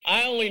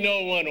I only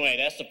know one way.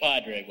 That's the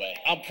Padre way.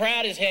 I'm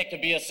proud as heck to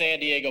be a San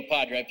Diego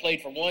Padre. I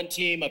played for one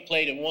team. I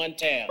played in one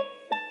town.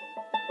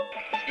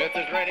 Smith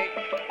is ready.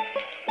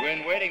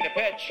 Wynn waiting to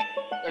pitch.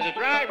 There's a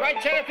drive,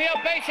 right center field,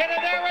 base hit,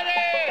 and there it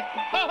is!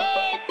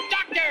 Ho-ho,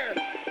 doctor!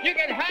 You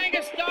can hang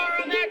a star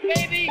on that,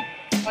 baby!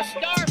 A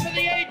star for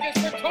the ages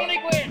for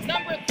Tony Gwynn,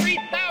 number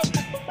 3,000!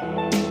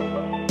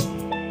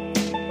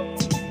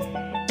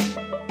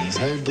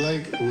 Hey,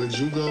 Blake, would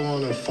you go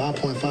on a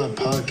 5.5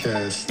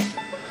 podcast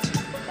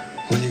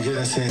when you get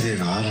to San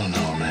Diego? I don't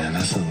know, man.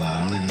 That's a lot.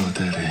 I don't even know what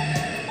that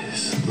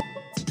is.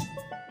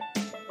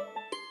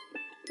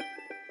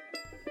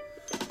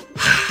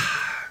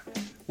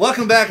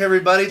 Welcome back,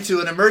 everybody, to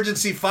an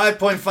emergency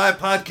 5.5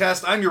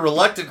 podcast. I'm your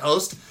reluctant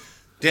host,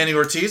 Danny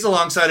Ortiz,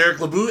 alongside Eric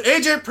LeBoux.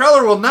 AJ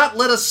Preller will not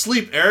let us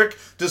sleep, Eric.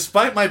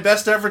 Despite my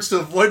best efforts to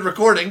avoid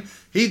recording,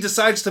 he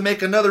decides to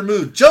make another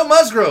move. Joe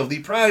Musgrove,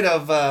 the pride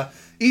of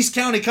East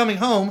County, coming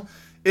home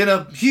in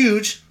a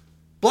huge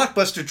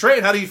blockbuster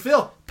trade. How do you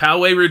feel?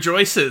 Poway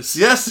rejoices.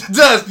 Yes, it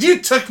does.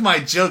 You took my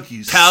joke,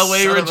 you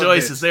Poway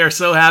rejoices. They are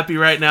so happy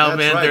right now, That's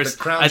man. right, the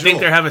crown I think jewel.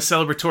 they're having a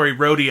celebratory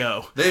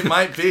rodeo. They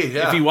might be,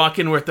 yeah. If you walk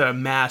in with a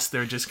mask,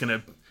 they're just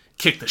going to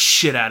kick the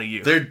shit out of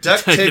you. They're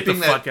duct Get taping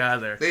the fuck out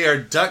of there. They are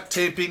duct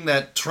taping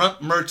that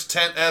Trump merch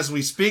tent as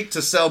we speak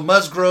to sell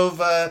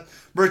Musgrove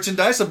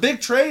merchandise. A big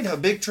trade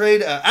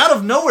out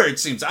of nowhere. It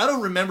seems. I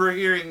don't remember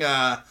hearing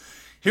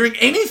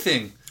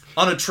anything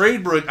on a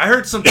trade brewing. I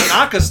heard some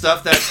Tanaka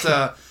stuff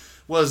that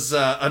was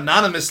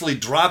anonymously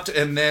dropped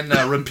and then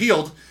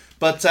repealed,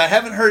 but I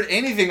haven't heard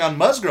anything on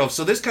Musgrove.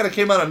 So this kind of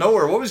came out of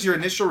nowhere. What was your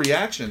initial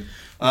reaction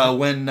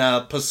when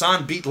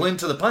Passan beat Lynn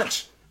to the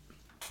punch?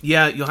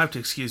 Yeah, you'll have to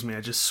excuse me.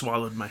 I just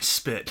swallowed my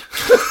spit.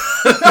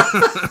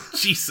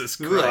 Jesus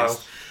Christ. Wow.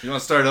 You want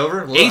to start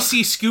over?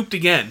 AC scooped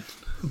again,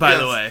 by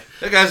the way.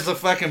 That guy's the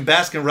fucking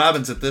Baskin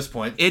Robbins at this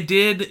point. It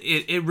did.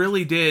 It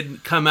really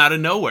did come out of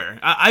nowhere.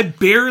 I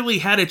barely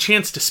had a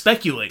chance to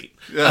speculate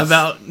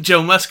about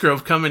Joe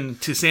Musgrove coming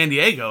to San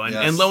Diego.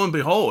 And lo and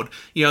behold,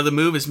 the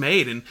move is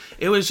made. And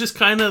it was just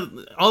kind of,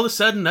 all of a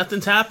sudden,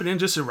 nothing's happening.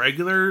 Just a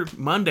regular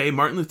Monday,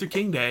 Martin Luther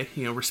King Day,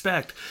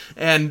 respect.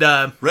 And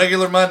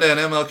regular Monday on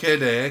MLK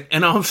Day. Eh?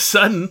 And all of a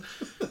sudden,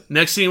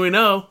 next thing we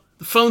know,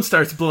 the phone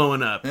starts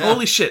blowing up. Yeah.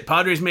 Holy shit,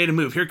 Padres made a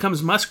move. Here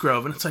comes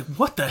Musgrove. And it's like,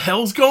 what the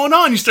hell's going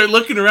on? You start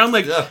looking around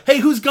like, hey,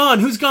 who's gone?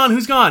 Who's gone?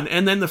 Who's gone?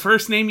 And then the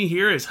first name you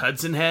hear is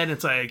Hudson Head.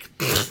 It's like,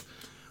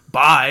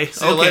 bye.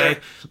 See you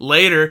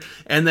later.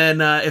 And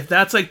then if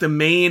that's like the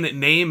main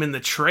name in the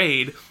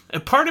trade, a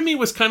part of me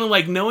was kind of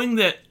like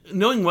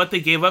knowing what they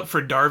gave up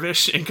for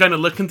Darvish and kind of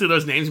looking through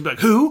those names and be like,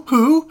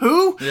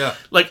 who? Yeah.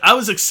 Like, I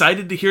was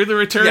excited to hear the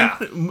return.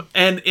 Yeah.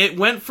 And it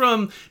went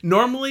from,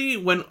 normally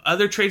when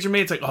other trades are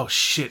made, it's like, oh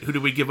shit, who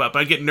did we give up?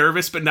 I get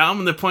nervous, but now I'm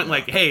in the point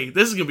like, hey,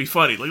 this is going to be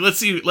funny. Like, let's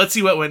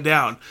see what went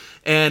down.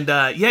 And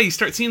you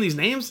start seeing these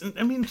names.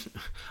 I mean,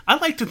 I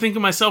like to think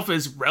of myself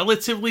as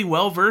relatively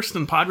well-versed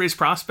in Padres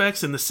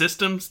prospects and the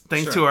systems,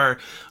 thanks to our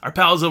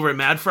pals over at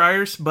Mad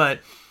Friars, but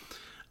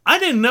I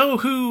didn't know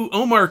who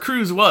Omar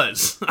Cruz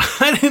was.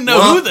 I didn't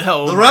know who the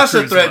hell Omar the roster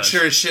Cruz thread was.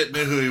 sure as shit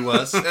knew who he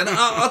was. And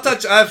I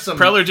have some...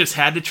 Preller just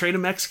had to trade a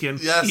Mexican.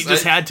 Yes, he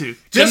just had to.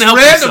 Just help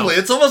randomly. himself.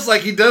 It's almost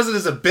like he does it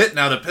as a bit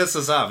now to piss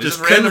us off. He Just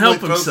randomly couldn't help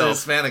throws a himself.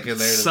 Hispanic in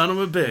there Son of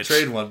a bitch.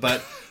 trade one.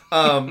 But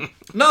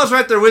no, I was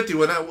right there with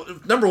you.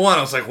 Number one,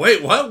 I was like,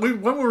 wait, what? When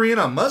were we in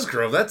on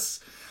Musgrove?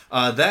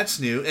 That's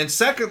new. And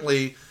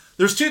secondly,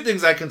 there's two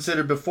things I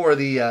considered before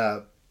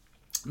the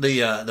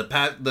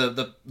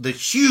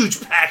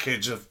huge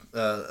package of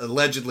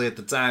allegedly at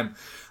the time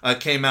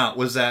came out,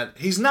 was that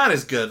he's not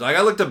as good. Like,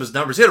 I looked up his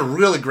numbers. He had a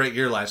really great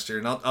year last year,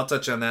 and I'll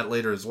touch on that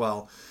later as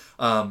well.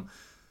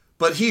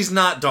 But he's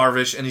not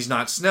Darvish and he's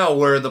not Snell,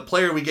 where the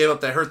player we gave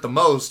up that hurt the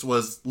most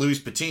was Luis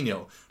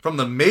Patino. From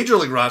the major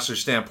league roster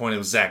standpoint, it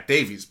was Zach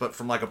Davies, but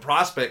from like a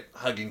prospect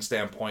hugging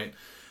standpoint,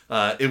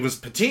 it was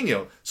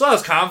Patino. So I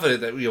was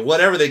confident that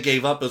whatever they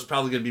gave up was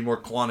probably going to be more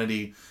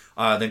quantity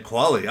than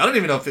quality. I don't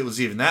even know if it was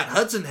even that.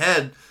 Hudson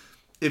Head,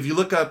 if you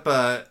look up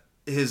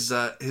his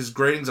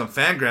gradings on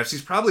Fangraphs,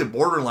 he's probably a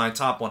borderline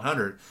top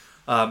 100.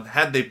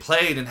 Had they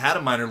played and had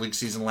a minor league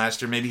season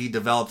last year, maybe he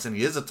develops and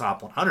he is a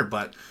top 100.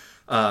 But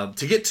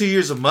to get 2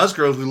 years of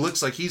Musgrove, who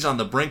looks like he's on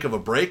the brink of a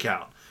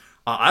breakout,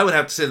 I would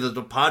have to say that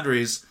the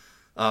Padres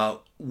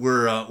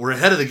were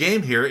ahead of the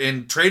game here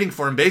in trading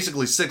for him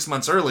basically 6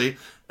 months early,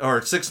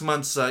 or 6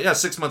 months,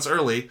 6 months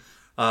early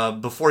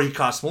before he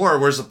cost more.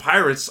 Whereas the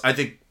Pirates, I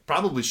think,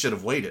 probably should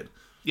have waited.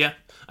 Yeah.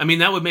 I mean,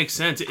 that would make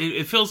sense.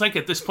 It feels like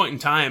at this point in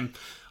time,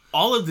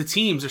 all of the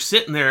teams are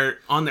sitting there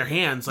on their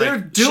hands. Like, they're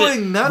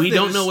doing nothing. We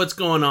don't know what's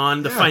going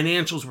on. The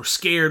financials were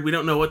scared. We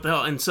don't know what the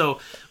hell. And so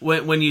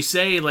when you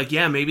say, like,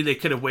 maybe they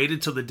could have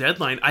waited till the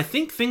deadline, I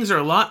think things are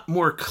a lot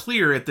more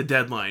clear at the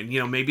deadline.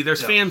 Maybe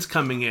there's fans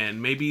coming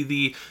in. Maybe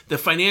the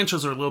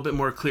financials are a little bit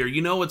more clear.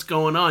 You know what's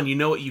going on. You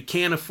know what you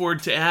can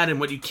afford to add and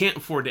what you can't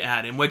afford to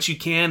add and what you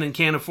can and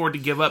can't afford to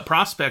give up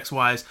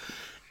prospects-wise.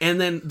 And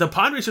then the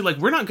Padres are like,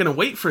 we're not going to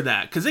wait for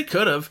that, because they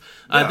could have.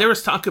 Yeah. There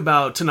was talk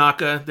about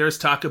Tanaka. There was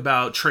talk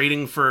about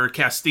trading for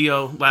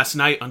Castillo last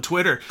night on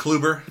Twitter.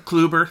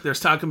 Kluber. There's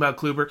talking about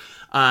Kluber.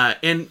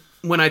 And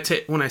when I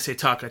say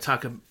talk,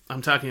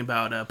 I'm talking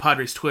about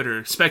Padres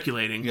Twitter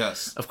speculating,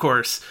 yes, of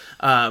course,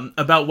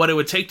 about what it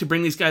would take to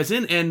bring these guys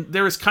in. And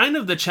there was kind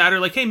of the chatter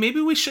like, hey,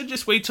 maybe we should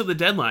just wait till the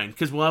deadline,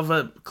 because we'll have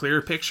a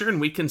clearer picture and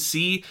we can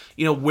see,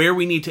 where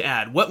we need to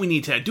add, what we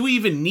need to add. Do we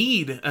even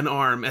need an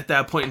arm at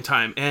that point in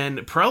time? And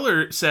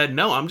Preller said,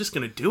 no, I'm just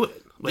going to do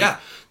it.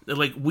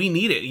 Like, we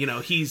need it.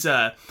 He's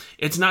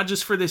it's not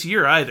just for this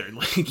year either.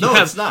 Like,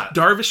 it's not.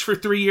 Darvish for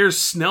 3 years,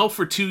 Snell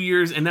for 2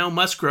 years, and now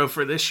Musgrove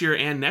for this year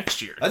and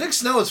next year. I think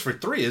Snell is for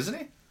 3, isn't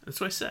he? That's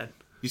what I said.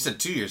 You said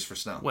 2 years for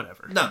Snell.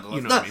 Whatever. No,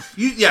 you know what I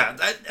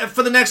mean.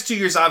 For the next 2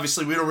 years,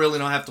 obviously, we don't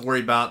have to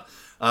worry about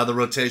the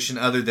rotation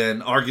other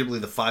than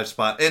arguably the 5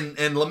 spot.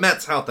 And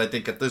Lamette's health, I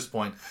think, at this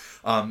point,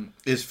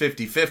 is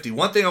 50-50.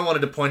 One thing I wanted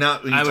to point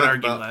out... I would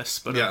argue less,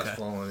 but okay.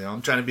 Well,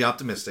 I'm trying to be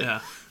optimistic.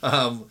 Yeah.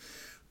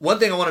 One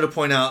thing I wanted to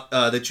point out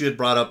that you had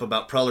brought up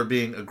about Preller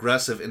being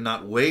aggressive and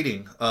not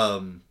waiting.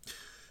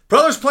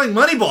 Preller's playing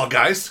Moneyball,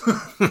 guys.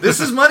 This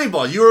is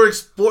Moneyball. You are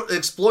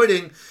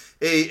exploiting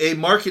a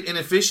market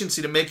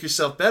inefficiency to make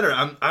yourself better.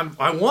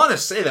 I want to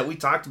say that we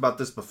talked about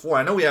this before.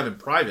 I know we have in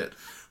private,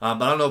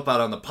 but I don't know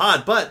about on the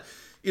pod. But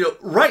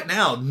right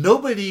now,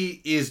 nobody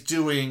is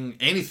doing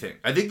anything.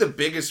 I think the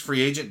biggest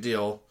free agent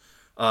deal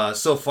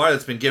so far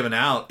that's been given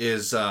out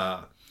is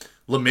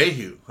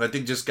LeMahieu, who I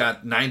think just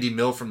got $90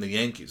 million from the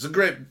Yankees. A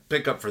great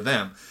pickup for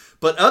them.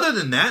 But other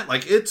than that,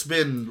 it's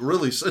been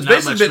really... It's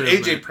basically been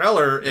A.J.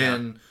 Preller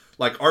and,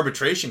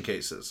 arbitration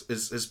cases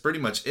is pretty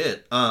much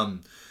it.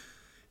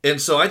 And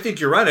so I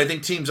think you're right. I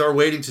think teams are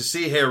waiting to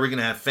see, hey, are we going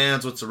to have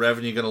fans? What's the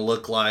revenue going to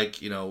look like?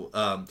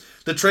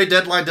 The trade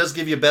deadline does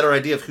give you a better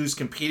idea of who's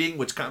competing,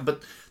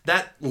 but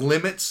that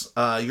limits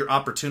your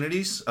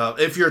opportunities.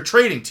 If you're a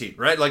trading team,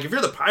 right? Like if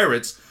you're the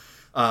Pirates...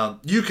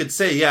 you could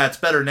say, yeah, it's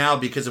better now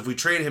because if we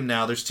trade him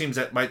now, there's teams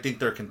that might think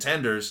they're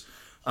contenders.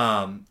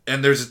 And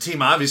there's a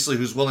team, obviously,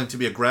 who's willing to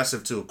be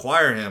aggressive to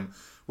acquire him.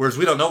 Whereas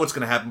we don't know what's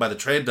going to happen by the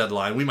trade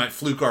deadline. We might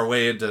fluke our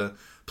way into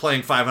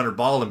playing 500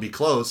 ball and be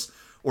close.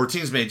 Or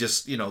teams may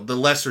just, the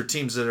lesser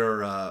teams that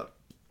are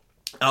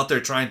out there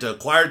trying to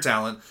acquire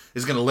talent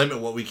is going to limit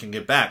what we can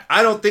get back.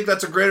 I don't think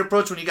that's a great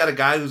approach when you got a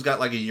guy who's got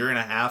like a year and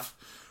a half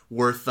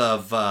worth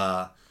of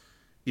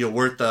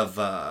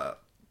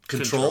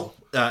control.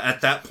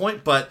 At that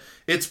point, but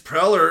it's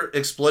Preller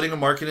exploiting a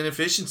market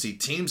inefficiency.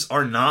 Teams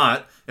are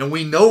not, and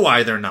we know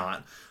why they're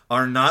not,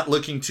 are not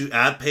looking to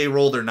add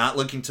payroll. They're not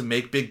looking to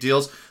make big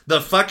deals.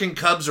 The fucking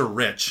Cubs are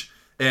rich,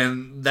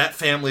 and that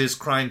family is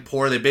crying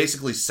poor. They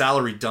basically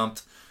salary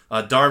dumped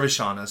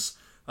Darvish on us.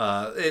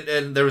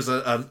 And there was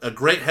a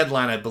great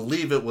headline, I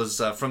believe it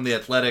was from The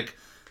Athletic.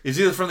 It's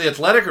either from The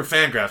Athletic or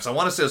Fangraphs. I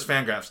want to say it was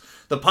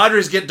Fangraphs. The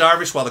Padres get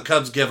Darvish while the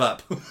Cubs give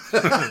up.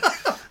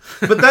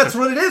 But that's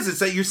what it is. It's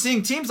that you're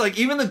seeing teams like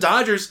even the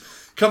Dodgers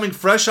coming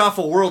fresh off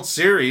a World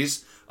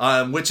Series,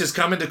 which has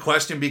come into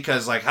question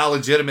because how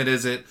legitimate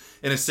is it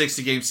in a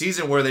 60-game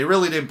season where they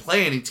really didn't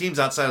play any teams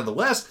outside of the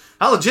West?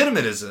 How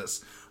legitimate is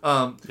this?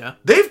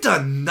 They've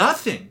done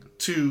nothing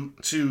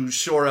to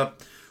shore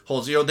up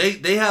holes.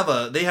 They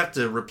have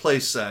to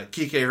replace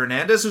Kike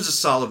Hernandez, who's a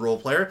solid role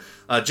player.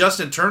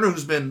 Justin Turner,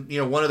 who's been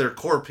one of their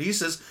core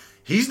pieces,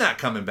 he's not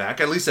coming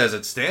back. At least as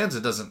it stands,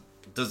 it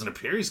doesn't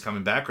appear he's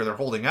coming back, or they're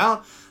holding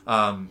out.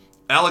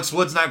 Alex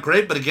Wood's not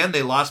great, but again,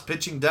 they lost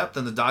pitching depth,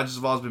 and the Dodgers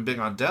have always been big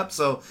on depth,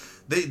 so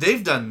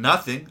they've done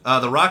nothing.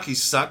 The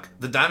Rockies suck.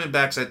 The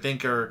Diamondbacks, I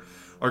think, are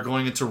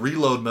going into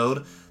reload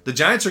mode. The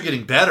Giants are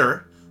getting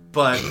better,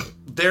 but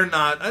they're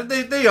not.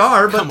 They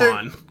are, but come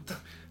on,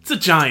 it's the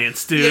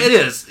Giants, dude. Yeah, it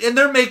is, and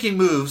they're making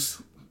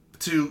moves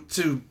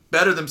to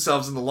better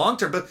themselves in the long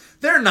term, but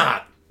they're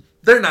not.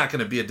 They're not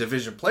going to be a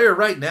division player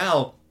right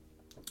now.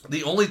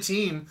 The only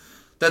team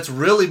that's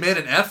really made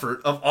an effort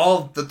of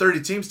all the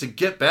 30 teams to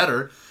get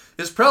better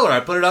is Preller.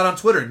 I put it out on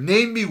Twitter.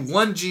 Name me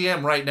one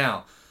GM right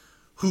now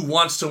who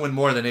wants to win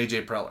more than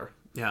A.J. Preller.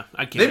 Yeah,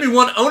 I can't. Name me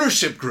one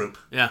ownership group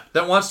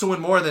that wants to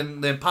win more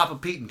than Papa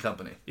Pete and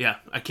company. Yeah,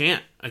 I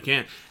can't.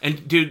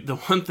 And, dude, the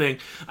one thing,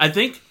 I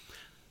think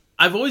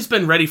I've always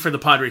been ready for the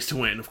Padres to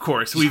win, of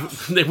course.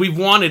 We've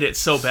wanted it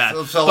so bad.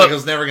 It felt like it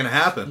was never going to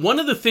happen. One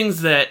of the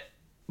things that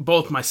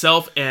both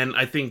myself and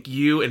I think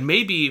you and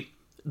maybe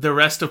the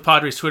rest of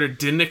Padres Twitter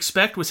didn't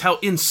expect was how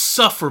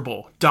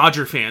insufferable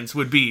Dodger fans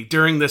would be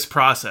during this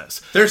process.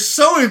 They're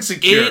so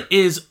insecure. It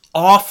is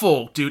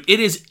awful, dude.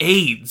 It is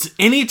AIDS.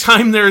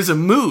 Anytime there's a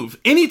move.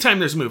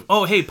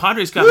 Oh, hey,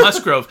 Padres got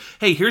Musgrove.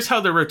 Hey, here's how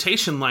the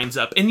rotation lines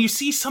up. And you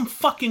see some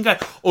fucking guy.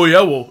 Oh,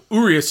 yeah, well,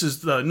 Urias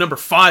is the number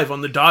 5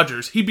 on the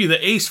Dodgers. He'd be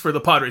the ace for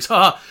the Padres.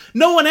 Haha.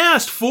 No one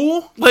asked,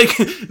 fool.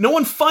 No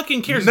one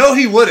fucking cares. No,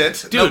 he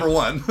wouldn't. Dude, number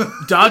 1.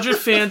 Dodger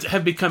fans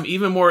have become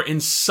even more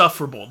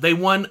insufferable. They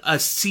won a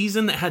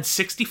season that had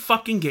 60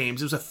 fucking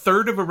games. It was a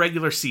third of a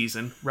regular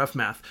season. Rough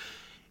math.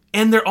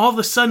 And they're all of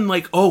a sudden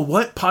like, oh,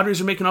 what? Padres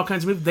are making all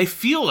kinds of moves. They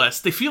feel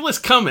us. They feel us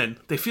coming.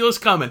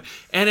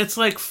 And it's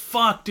like,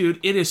 fuck, dude.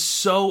 It is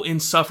so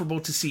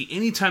insufferable to see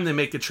anytime they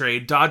make a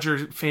trade.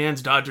 Dodger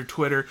fans, Dodger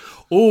Twitter.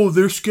 Oh,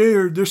 they're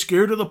scared. They're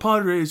scared of the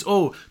Padres.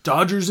 Oh,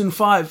 Dodgers in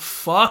 5.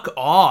 Fuck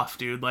off,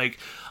 dude. Like,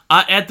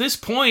 at this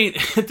point,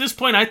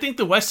 I think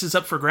the West is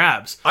up for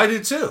grabs. I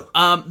do too.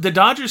 The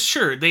Dodgers,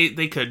 sure,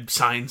 they could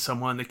sign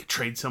someone, they could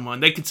trade someone,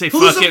 they could say,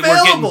 Who's fuck it, available?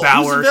 we're getting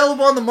Bauer. Who's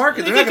available on the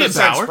market? They're not going to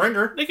sign Bauer.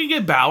 Springer. They can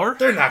get Bauer.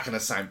 They're not going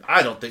to sign.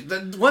 I don't think.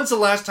 When's the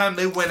last time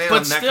they went in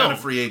on that kind of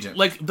free agent?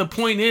 Like, the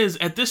point is,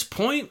 at this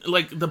point,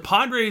 like, the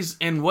Padres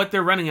and what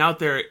they're running out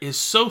there is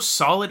so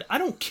solid. I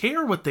don't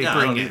care what they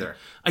bring in. Either.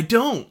 I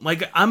don't.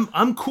 Like,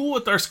 I'm cool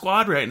with our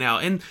squad right now,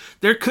 and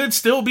there could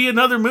still be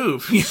another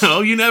move. You know,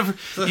 you never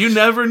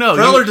know.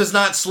 Preller does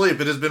not sleep.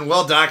 It has been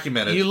well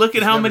documented. You look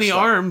at how many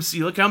arms.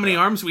 You look how many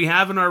arms we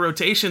have in our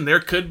rotation.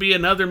 There could be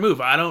another move.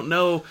 I don't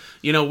know.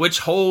 You know which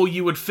hole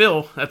you would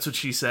fill. That's what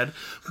she said.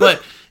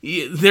 But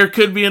there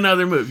could be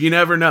another move. You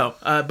never know.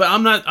 But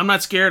I'm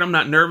not scared. I'm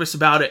not nervous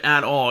about it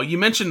at all. You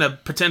mentioned a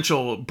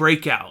potential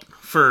breakout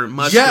for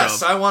Musgrove.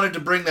 Yes, I wanted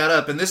to bring that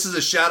up, and this is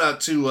a shout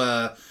out to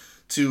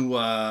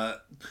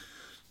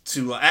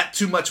at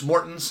Too Much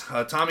Mortons,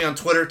 Tommy on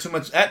Twitter,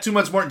 at Too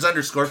Much Mortons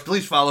 _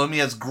 Please follow him. He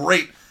has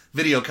great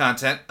video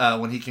content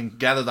when he can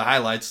gather the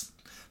highlights.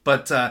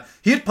 But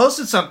he had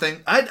posted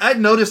something. I'd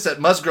noticed that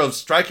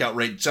Musgrove's strikeout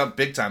rate jumped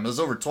big time. It was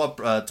over 12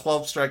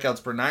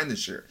 strikeouts per 9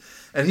 this year.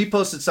 And he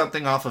posted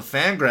something off of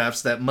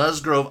Fangraphs that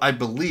Musgrove, I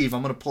believe,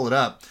 I'm going to pull it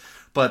up,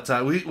 but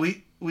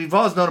we've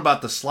always known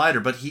about the slider,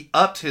 but he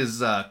upped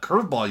his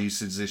curveball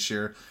usage this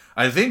year,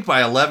 I think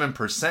by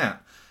 11%.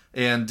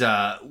 And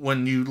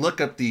when you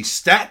look at the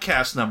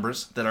StatCast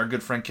numbers that our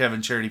good friend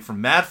Kevin Charity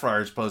from Mad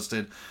Friars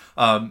posted,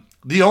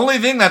 the only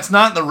thing that's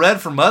not in the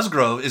red for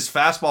Musgrove is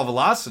fastball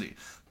velocity.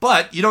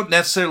 But you don't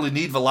necessarily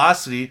need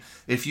velocity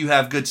if you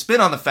have good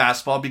spin on the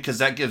fastball, because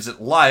that gives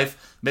it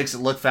life, makes it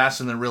look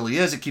faster than it really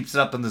is. It keeps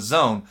it up in the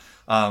zone,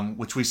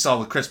 which we saw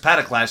with Chris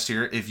Paddock last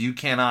year. If you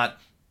cannot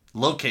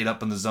locate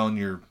up in the zone,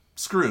 you're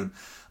screwed.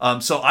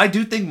 So I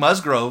do think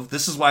Musgrove,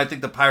 this is why I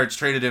think the Pirates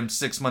traded him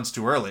 6 months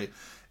too early,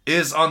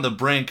 is on the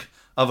brink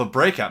of a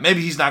breakout.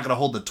 Maybe he's not going to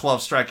hold the 12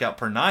 strikeout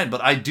per 9,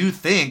 but I do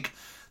think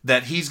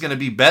that he's going to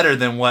be better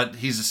than what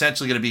he's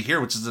essentially going to be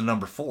here, which is the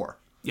number 4.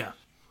 Yeah.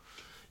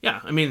 Yeah,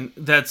 I mean,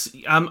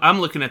 I'm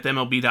looking at the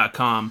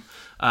MLB.com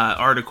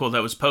article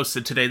that was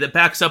posted today that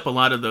backs up a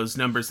lot of those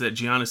numbers that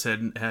Giannis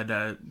had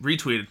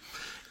retweeted.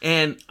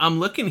 And I'm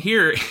looking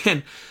here,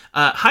 and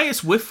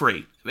highest whiff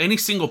rate, any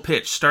single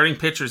pitch, starting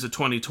pitchers of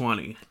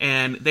 2020.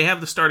 And they have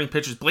the starting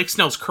pitchers. Blake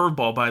Snell's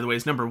curveball, by the way,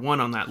 is number 1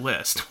 on that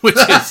list, which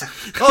is...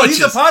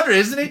 he's a Padre,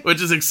 isn't he?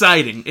 Which is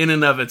exciting in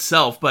and of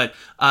itself. But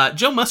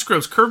Joe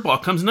Musgrove's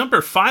curveball comes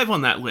number 5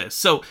 on that list.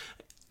 So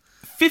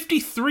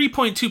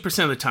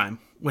 53.2% of the time,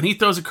 when he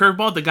throws a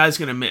curveball, the guy's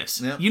going to miss.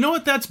 Yep. You know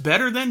what that's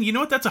better than? You know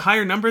what that's a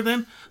higher number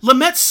than?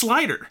 Lamette's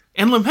slider.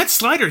 And Lamette's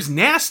slider is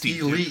nasty.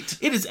 Elite.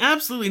 Dude. It is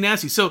absolutely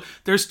nasty. So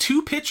there's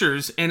 2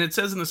 pitchers, and it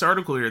says in this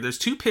article here, there's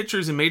 2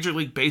 pitchers in Major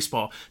League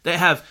Baseball that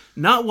have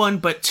not 1,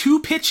 but 2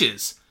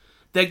 pitches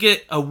that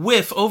get a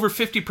whiff over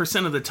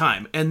 50% of the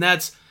time. And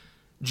that's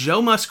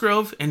Joe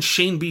Musgrove and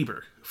Shane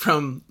Bieber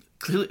from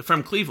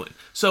Cleveland.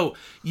 So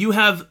you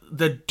have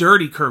the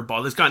dirty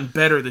curveball that's gotten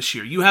better this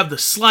year. You have the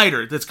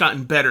slider that's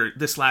gotten better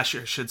this last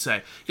year, I should say.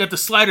 You got the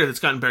slider that's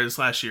gotten better this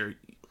last year.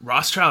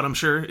 Ross Trout, I'm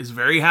sure, is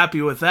very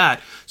happy with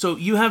that. So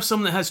you have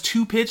someone that has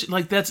 2 pitch,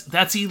 like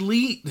that's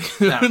elite.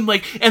 Yeah.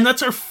 And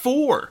that's our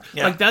 4.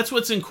 Yeah. Like that's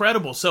what's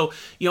incredible. So,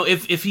 you know,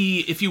 if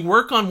you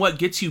work on what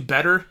gets you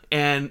better,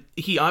 and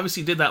he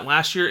obviously did that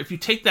last year, if you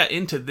take that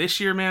into this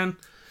year, man,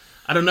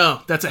 I don't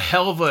know. That's a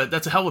hell of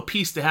a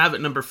piece to have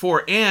at number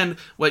 4. And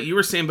what you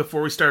were saying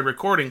before we started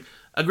recording,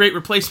 a great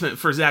replacement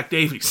for Zach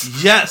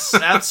Davies. Yes,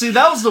 see,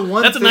 that was the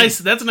one. That's a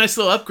nice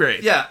little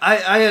upgrade. Yeah,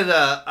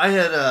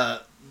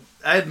 I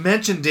had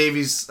mentioned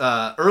Davies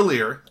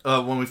earlier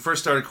when we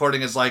first started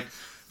recording. As like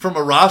from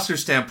a roster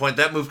standpoint,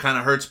 that move kind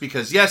of hurts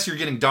because yes, you're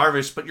getting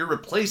Darvish, but you're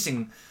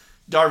replacing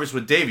Darvish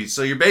with Davies,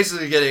 so you're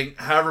basically getting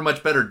however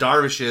much better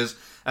Darvish is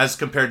as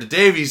compared to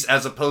Davies,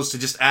 as opposed to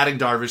just adding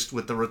Darvish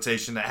with the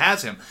rotation that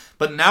has him.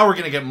 But now we're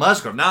going to get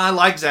Musgrove. Now, I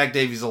like Zach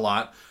Davies a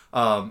lot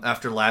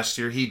after last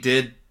year. He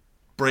did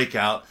break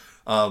out,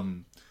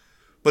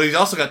 but he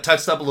also got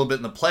touched up a little bit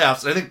in the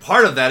playoffs. And I think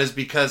part of that is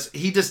because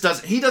he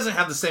doesn't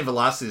have the same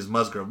velocity as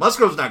Musgrove.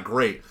 Musgrove's not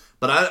great,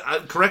 but I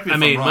correct me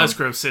if I'm wrong.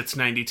 Musgrove sits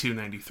 92,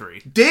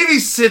 93.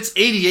 Davies sits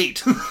 88.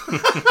 So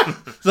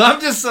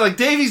I'm just like,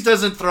 Davies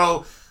doesn't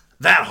throw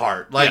that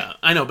hard. Like, yeah,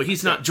 I know, but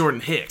he's not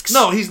Jordan Hicks.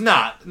 No, he's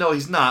not.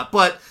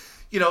 But,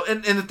 you know,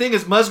 and the thing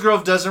is,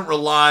 Musgrove doesn't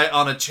rely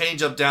on a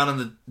changeup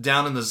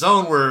down in the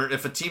zone, where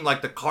if a team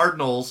like the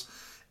Cardinals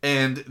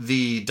and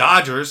the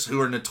Dodgers, who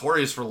are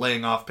notorious for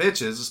laying off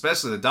pitches,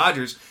 especially the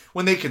Dodgers,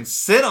 when they can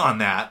sit on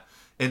that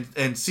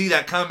and see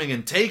that coming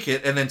and take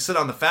it and then sit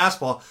on the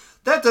fastball,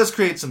 that does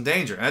create some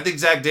danger. And I think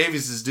Zach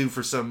Davies is due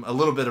for a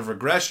little bit of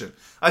regression.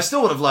 I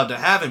still would have loved to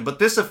have him, but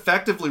this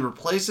effectively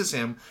replaces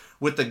him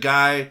with the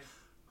guy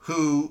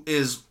who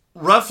is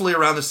roughly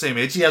around the same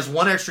age. He has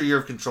 1 extra year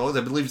of control.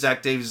 I believe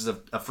Zach Davies is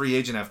a free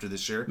agent after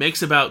this year.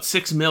 Makes about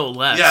 $6 million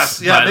less. Yes,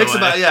 yeah, makes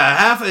about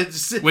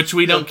half. Which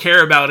we don't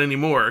care about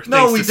anymore. No,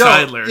 thanks we to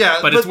don't. Seidler, Yeah,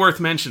 but it's worth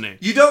mentioning.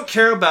 You don't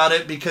care about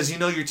it because you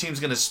know your team's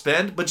going to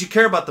spend, but you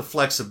care about the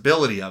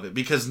flexibility of it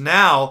because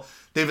now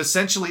they've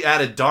essentially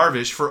added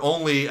Darvish for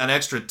only an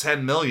extra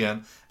 $10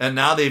 million, and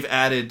now they've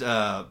added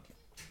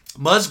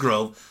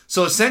Musgrove.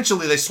 So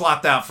essentially, they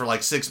swapped out for like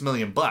 $6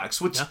 million,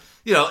 which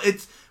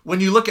it's. When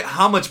you look at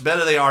how much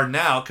better they are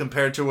now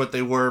compared to what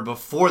they were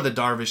before the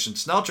Darvish and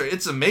Snell trade,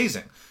 it's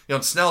amazing.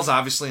 Snell's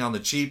obviously on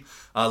the cheap.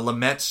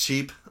 Lamette's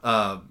cheap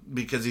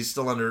because he's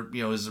still under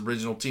his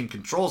original team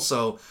control.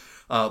 So,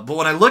 but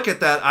when I look at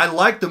that, I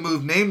like the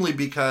move, namely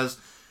because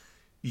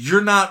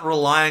you're not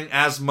relying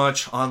as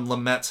much on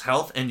Lamette's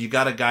health, and you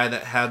got a guy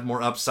that had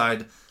more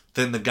upside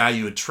than the guy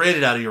you had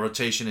traded out of your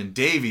rotation in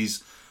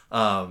Davies,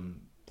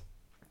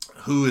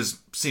 who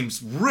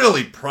seems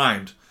really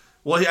primed.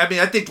 Well, I mean,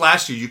 I think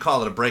last year you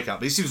call it a breakout,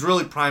 but he seems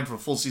really primed for a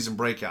full season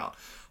breakout.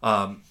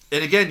 And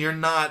again, you're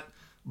not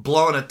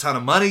blowing a ton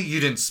of money.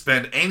 You didn't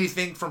spend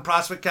anything from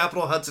prospect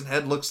capital. Hudson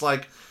Head looks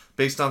like,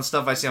 based on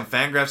stuff I see on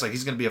Fangraphs, like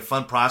he's going to be a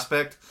fun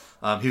prospect.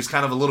 He was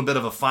kind of a little bit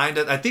of a find.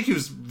 I think he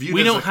was viewed We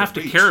as don't like have a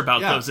to reach. care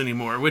about those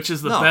anymore, which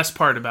is the best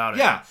part about it.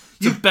 Yeah.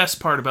 It's the best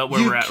part about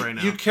where we're at right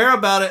now. You care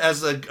about it,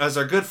 as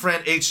our good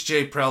friend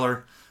H.J.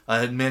 Preller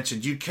had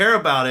mentioned. You care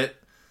about it.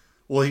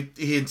 Well,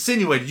 he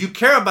insinuated you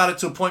care about it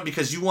to a point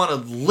because you want to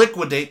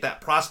liquidate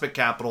that prospect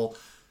capital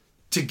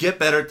to get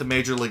better at the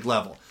major league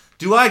level.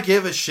 Do I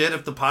give a shit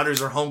if the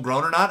Padres are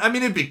homegrown or not? I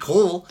mean, it'd be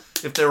cool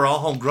if they were all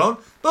homegrown,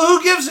 but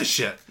who gives a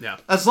shit? Yeah.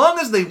 As long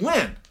as they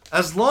win.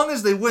 As long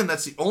as they win,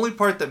 that's the only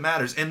part that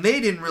matters. And they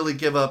didn't really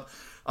give up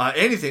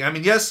anything. I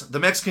mean, yes, the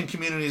Mexican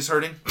community is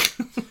hurting.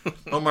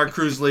 Omar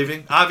Cruz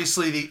leaving.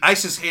 Obviously, the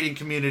ISIS-hating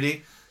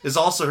community is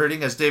also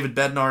hurting as David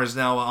Bednar is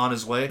now on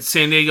his way.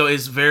 San Diego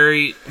is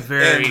very,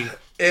 very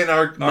and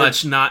our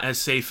much not as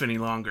safe any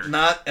longer.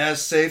 Not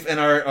as safe. And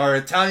our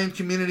Italian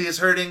community is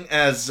hurting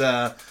as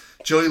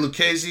Joey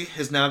Lucchese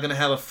is now going to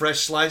have a fresh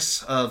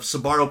slice of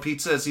Sbarro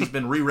pizza as he's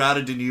been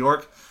rerouted to New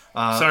York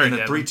sorry, in a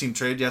Devin. 3-team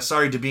trade. Yeah,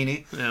 sorry,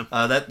 Dabini. Yeah.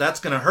 That's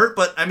going to hurt.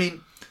 But, I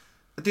mean,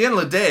 at the end of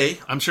the day...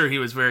 I'm sure he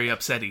was very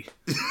upsetty.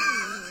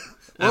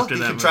 Well, after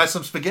you that can move. try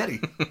some spaghetti.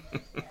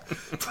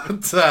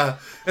 But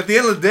at the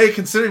end of the day,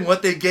 considering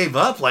what they gave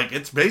up, like,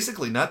 it's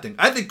basically nothing.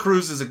 I think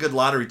Cruz is a good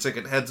lottery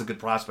ticket. Head's a good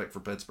prospect for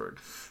Pittsburgh.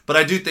 But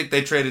I do think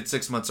they traded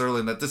 6 months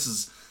early, and that this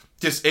is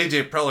just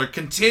A.J. Preller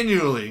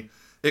continually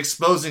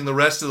exposing the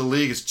rest of the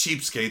league as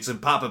cheapskates,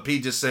 and Papa P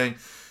just saying,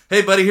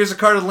 hey, buddy, here's a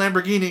card of the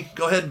Lamborghini.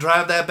 Go ahead and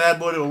drive that bad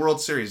boy to a World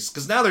Series.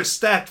 Because now they're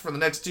stacked for the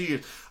next 2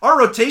 years. Our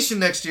rotation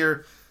next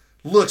year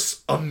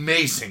looks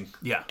amazing.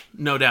 Yeah,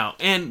 no doubt.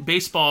 And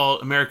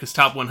Baseball America's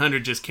Top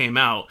 100 just came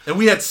out. And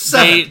we had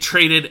 7. They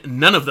traded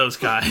none of those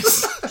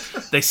guys.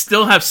 They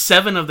still have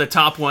 7 of the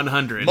top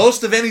 100.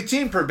 Most of any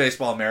team per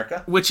Baseball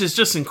America. Which is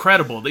just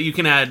incredible that you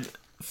can add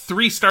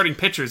 3 starting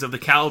pitchers of the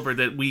caliber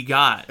that we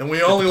got. And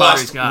we only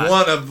lost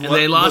one of what and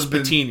they lost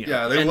been, Patino.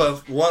 Yeah, they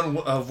lost one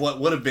of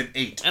what would have been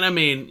 8. And I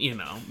mean,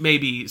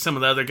 maybe some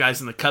of the other guys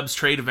in the Cubs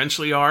trade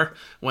eventually are,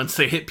 once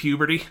they hit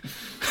puberty.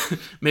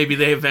 Maybe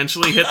they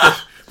eventually hit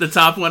the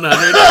top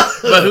 100.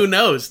 But who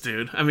knows,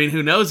 dude? I mean,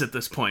 who knows at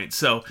this point?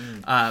 So,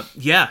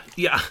 yeah,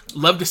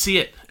 love to see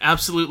it.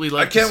 Absolutely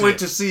love to see it. I can't wait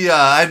to see,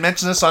 I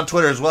mentioned this on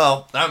Twitter as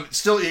well. I'm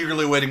still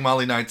eagerly waiting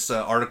Molly Knight's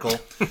article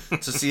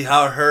to see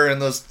how her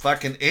and those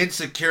fucking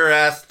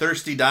insecure-ass,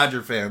 thirsty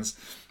Dodger fans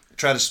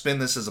try to spin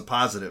this as a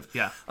positive.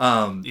 Yeah.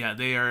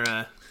 They are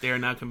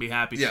not going to be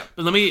happy. Yeah.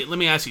 But let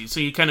me ask you. So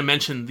you kind of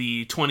mentioned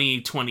the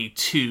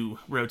 2022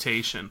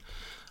 rotation.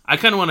 I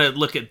kind of want to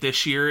look at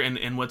this year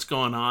and what's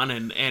going on,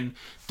 and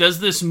does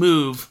this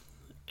move,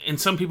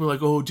 and some people are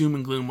like, oh, doom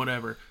and gloom,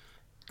 whatever.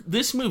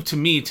 This move to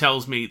me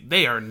tells me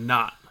they are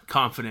not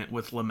confident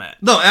with Lamet.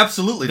 No,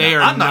 absolutely they not.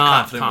 are I'm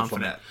not confident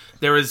with Lamet.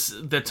 There was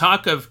the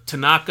talk of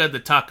Tanaka,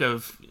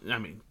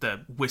 the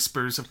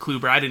whispers of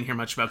Kluber. I didn't hear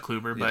much about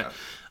Kluber, but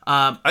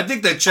I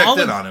think they checked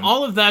in on him.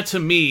 All of that to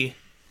me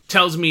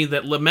tells me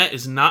that Lamet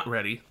is not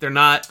ready. They're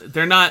not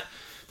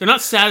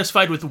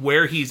satisfied with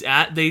where he's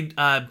at.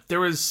 There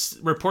was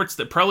reports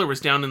that Preller was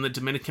down in the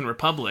Dominican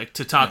Republic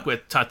to talk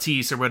with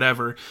Tatis or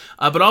whatever,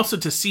 but also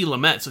to see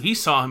Lamet, so he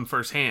saw him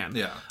firsthand.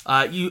 Yeah.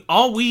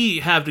 All we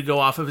have to go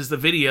off of is the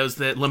videos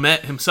that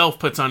Lamet himself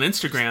puts on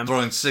Instagram.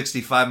 Throwing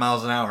 65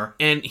 miles an hour.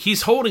 And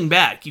he's holding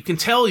back. You can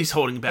tell he's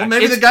holding back. Well,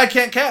 maybe the guy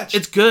can't catch.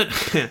 It's good.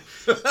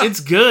 It's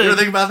good. You ever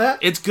think about that?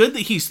 It's good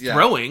that he's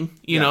throwing,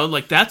 you know,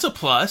 like that's a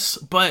plus,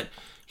 but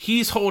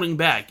he's holding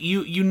back.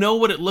 You know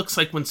what it looks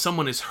like when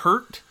someone is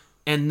hurt,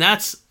 and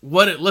that's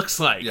what it looks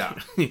like. Yeah.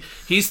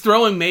 He's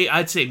throwing,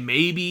 I'd say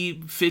maybe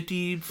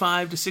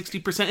 55 to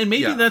 60%, and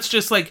maybe that's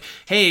just like,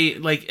 hey,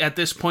 like at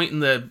this point in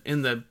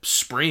the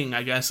spring,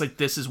 I guess, like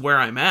this is where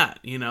I'm at.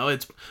 You know,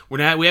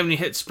 we haven't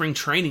hit spring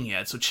training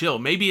yet, so chill.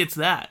 Maybe it's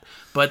that.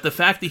 But the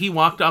fact that he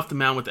walked off the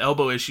mound with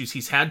elbow issues,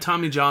 he's had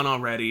Tommy John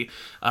already.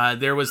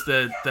 There was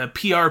the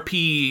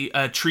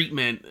PRP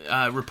treatment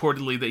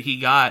reportedly that he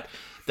got.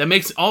 that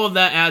makes all of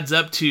that adds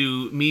up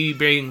to me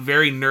being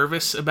very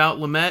nervous about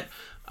Lamet.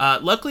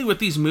 Luckily, with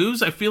these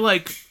moves, I feel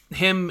like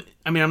him.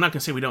 I mean, I'm not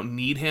gonna say we don't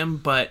need him,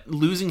 but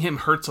losing him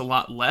hurts a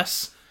lot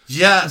less.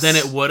 Yes. Than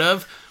it would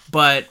have.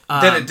 But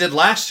than it did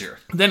last year.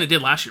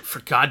 For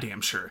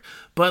goddamn sure.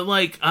 But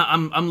like,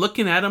 I'm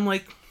looking at him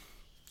like,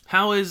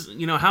 how is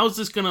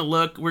this gonna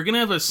look? We're gonna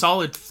have a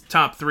solid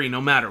top three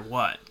no matter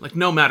what. Like,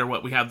 no matter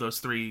what, we have those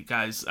three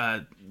guys: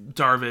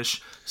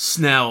 Darvish,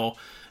 Snell,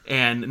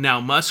 and now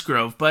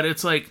Musgrove. But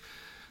it's like,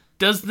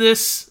 does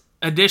this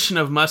addition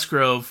of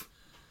Musgrove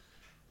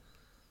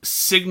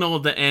signal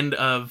the end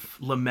of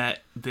Lamet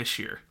this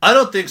year? I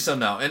don't think so,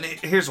 no. And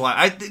here's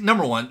why.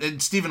 Number one,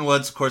 and Stephen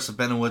Woods, of course, of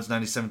Ben and Woods,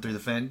 97.3 The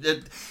Fan.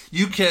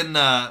 You can...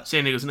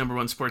 San Diego's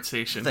 #1 sports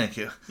station. Thank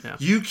you. Yeah.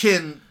 You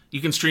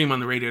can stream on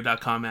the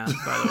radio.com app,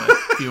 by the way,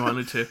 if you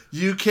wanted to.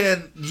 You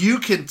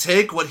can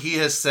take what he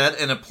has said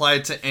and apply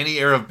it to any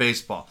era of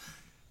baseball.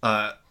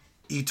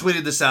 He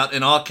tweeted this out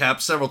in all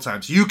caps several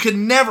times. You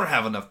can never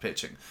have enough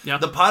pitching. Yeah.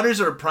 The Padres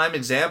are a prime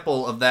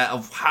example of that,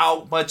 of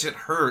how much it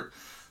hurt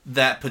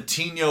that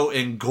Patino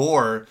and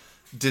Gore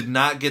did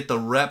not get the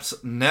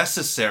reps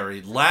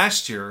necessary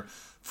last year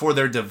for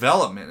their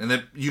development. And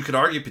that you could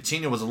argue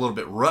Patino was a little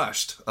bit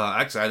rushed.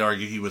 Actually, I'd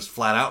argue he was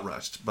flat out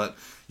rushed. But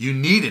you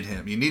needed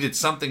him. You needed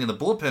something in the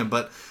bullpen.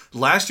 But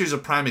last year's a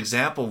prime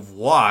example of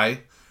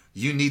why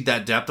you need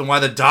that depth and why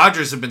the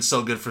Dodgers have been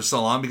so good for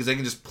so long, because they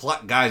can just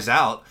pluck guys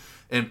out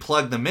and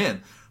plug them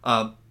in.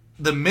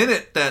 The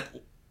minute that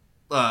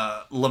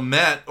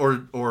Lamet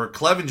or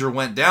Clevenger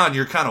went down,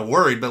 you're kind of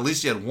worried, but at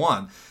least you had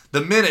one.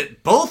 The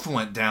minute both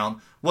went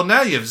down, well,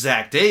 now you have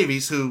Zach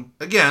Davies, who,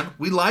 again,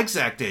 we like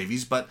Zach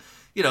Davies, but,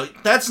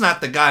 that's not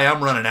the guy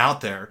I'm running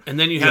out there. And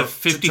then you have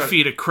 50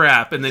 feet of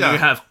crap, and then you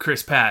have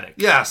Chris Paddock.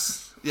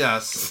 Yes.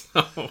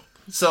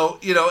 So,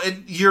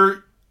 and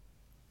you're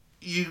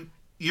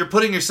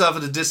putting yourself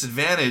at a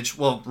disadvantage.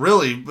 Well,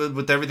 really,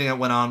 with everything that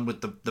went on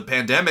with the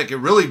pandemic, it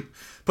really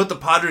put the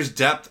Padres'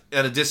 depth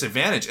at a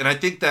disadvantage. And I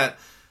think that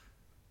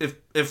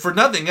if for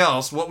nothing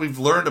else, what we've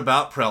learned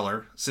about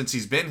Preller since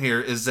he's been here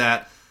is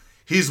that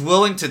he's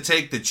willing to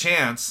take the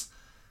chance,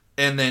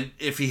 and then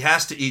if he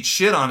has to eat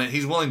shit on it,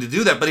 he's willing to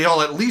do that, but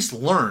he'll at least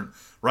learn,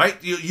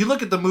 right? You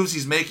look at the moves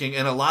he's making,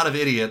 and a lot of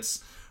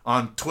idiots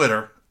on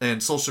Twitter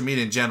and social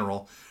media in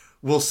general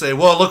will say,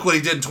 well, look what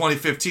he did in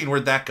 2015.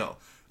 Where'd that go?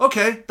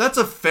 Okay, that's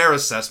a fair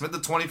assessment. The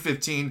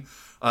 2015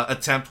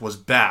 attempt was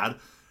bad,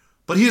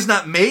 but he has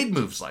not made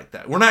moves like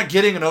that. We're not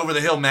getting an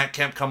over-the-hill Matt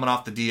Kemp coming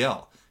off the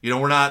DL.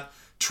 We're not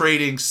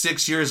trading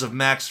 6 years of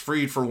Max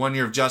Fried for 1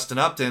 year of Justin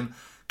Upton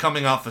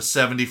coming off a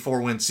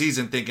 74-win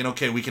season thinking,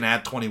 okay, we can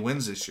add 20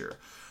 wins this year.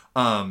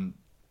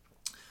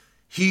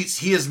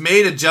 He has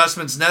made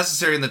adjustments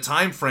necessary in the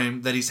time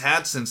frame that he's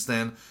had since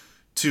then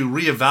to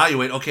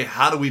reevaluate, okay,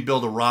 how do we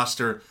build a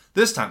roster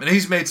this time? And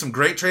he's made some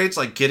great trades,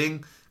 like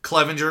getting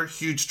Clevenger,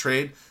 huge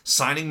trade,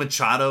 signing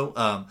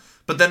Machado,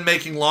 but then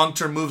making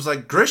long-term moves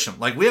like Grisham.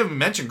 Like, we haven't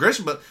mentioned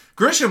Grisham, but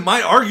Grisham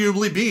might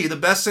arguably be the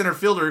best center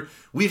fielder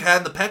we've had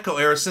in the Petco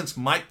era since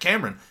Mike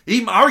Cameron.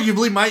 He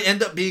arguably might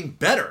end up being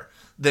better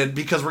than,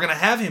 because we're going to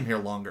have him here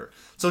longer.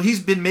 So he's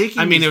been making...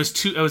 I mean, it was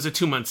a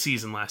 2-month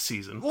season last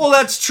season. Well,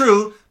 that's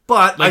true,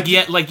 but...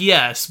 Yes,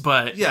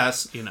 but...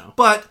 Yes, but...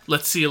 But...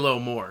 Let's see a little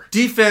more.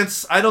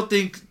 Defense, I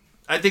think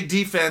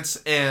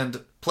defense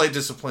and play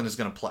discipline is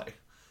going to play.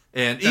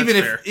 And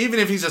that's even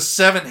if he's a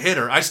 7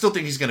 hitter, I still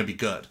think he's going to be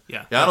good.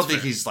 Yeah, I don't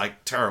think he's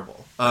like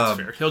terrible. That's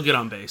fair. He'll get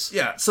on base.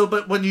 Yeah. So,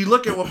 but when you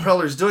look at what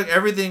Preller's doing,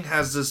 everything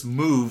has this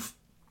move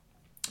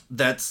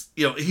that's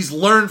he's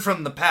learned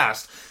from the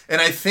past,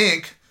 and I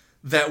think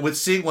that with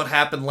seeing what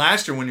happened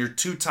last year when your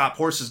two top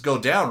horses go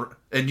down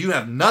and you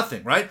have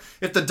nothing, right?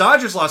 If the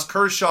Dodgers lost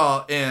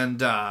Kershaw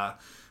and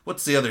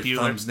what's the other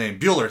thumb's name?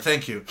 Bueller.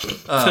 Thank you.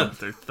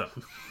 Their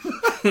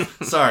thumb.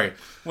 Sorry.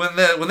 When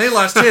they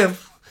lost him,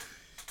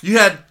 you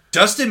had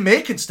Dustin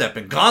May can step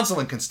in.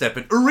 Gonsolin can step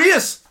in.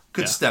 Urias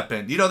could step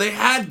in. They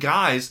had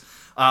guys.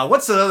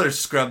 What's the other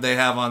scrub they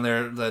have on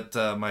there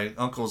that my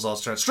uncle's all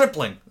trying?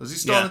 Stripling. Is he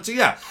still on the team?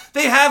 Yeah.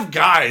 They have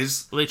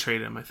guys. Well, they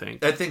traded him, I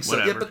think. I think so.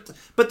 Whatever. Yeah,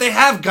 but they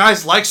have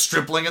guys like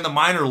Stripling in the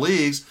minor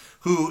leagues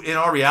who, in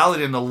all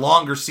reality, in the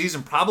longer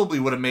season, probably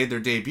would have made their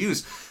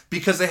debuts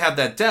because they have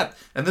that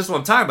depth. And this is what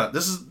I'm talking about.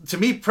 This is, to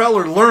me,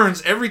 Preller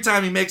learns every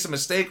time he makes a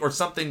mistake or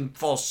something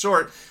falls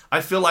short.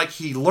 I feel like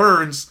he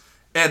learns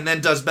and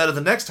then does better the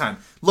next time.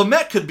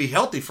 Lamet could be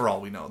healthy for all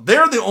we know.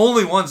 They're the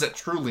only ones that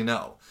truly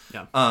know.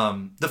 Yeah.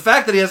 The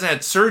fact that he hasn't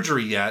had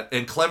surgery yet,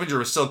 and Clevenger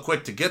was so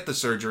quick to get the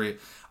surgery,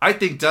 I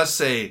think does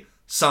say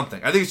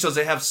something. I think it shows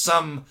they have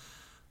some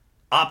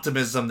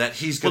optimism that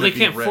he's going to be ready.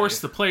 Well, they can't force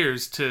the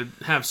players to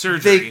have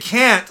surgery. They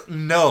can't,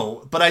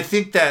 no. But I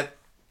think that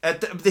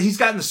he's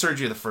gotten the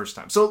surgery the first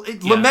time. So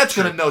Lamet's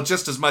going to know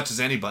just as much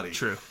as anybody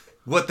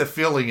what the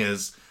feeling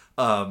is.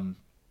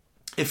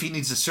 If he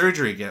needs the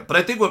surgery again. But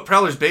I think what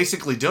Preller's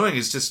basically doing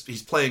is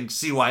he's playing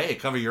CYA,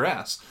 cover your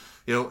ass.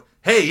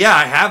 Hey, yeah,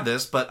 I have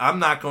this, but I'm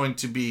not going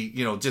to be,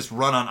 just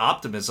run on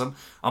optimism.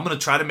 I'm going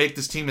to try to make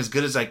this team as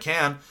good as I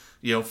can.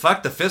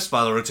 Fuck the fifth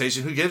spot of the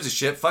rotation. Who gives a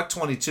shit? Fuck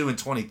 22 and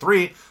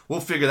 23. We'll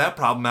figure that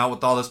problem out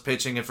with all this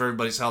pitching if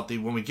everybody's healthy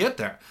when we get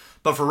there.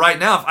 But for right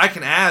now, if I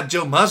can add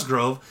Joe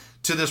Musgrove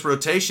to this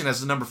rotation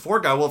as the number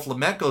 4 guy, well, if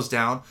Lamet goes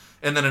down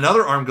and then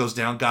another arm goes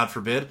down, God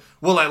forbid,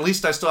 well, at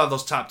least I still have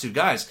those top 2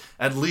 guys.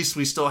 At least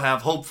we still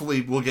have,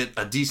 hopefully, we'll get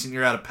a decent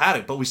year out of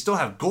Paddock, but we still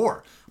have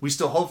Gore. We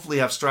still hopefully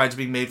have strides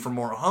being made for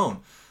Morahone.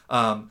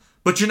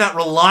 But you're not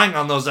relying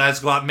on those guys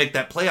to go out and make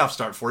that playoff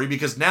start for you,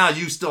 because now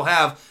you still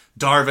have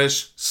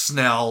Darvish,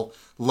 Snell,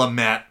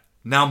 Lamet,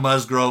 now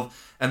Musgrove,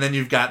 and then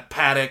you've got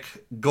Paddock,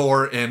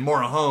 Gore, and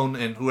Morahone,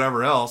 and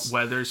whoever else.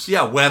 Weathers.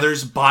 Yeah,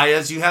 Weathers,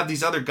 Baez. You have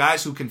these other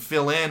guys who can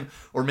fill in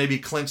or maybe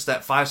clinch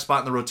that 5 spot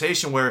in the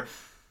rotation where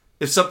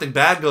if something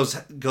bad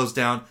goes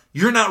down,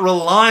 you're not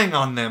relying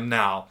on them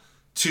now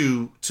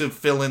to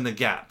fill in the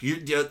gap.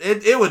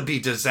 It would be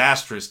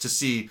disastrous to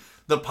see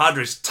the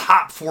Padres'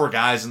 top 4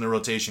 guys in the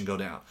rotation go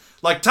down.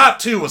 Like, top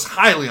 2 was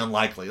highly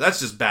unlikely. That's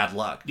just bad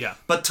luck. Yeah.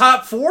 But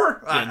top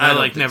 4? Yeah,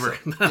 that never,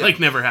 so.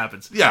 Never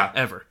happens. Yeah.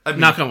 Ever. I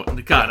mean, knock on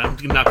wood. God, I'm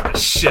knocking the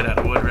shit out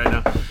of wood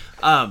right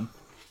now.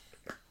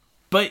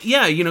 But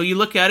yeah, you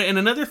look at it, and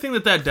another thing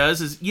that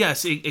does is,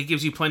 yes, it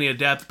gives you plenty of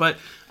depth, but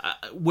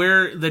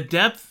where the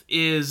depth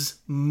is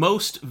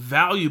most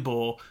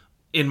valuable,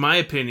 in my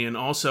opinion,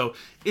 also,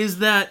 is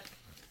that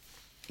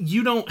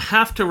you don't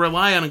have to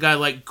rely on a guy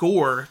like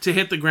Gore to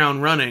hit the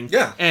ground running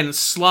and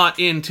slot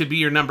in to be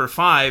your number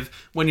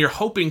 5 when you're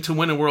hoping to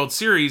win a World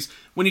Series,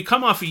 when you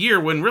come off a year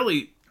when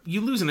really you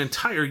lose an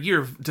entire year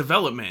of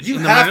development. You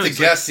have to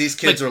guess these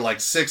kids are like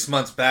 6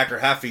 months back or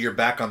half a year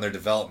back on their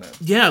development.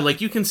 Yeah,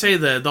 like you can say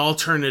the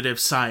alternative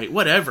site,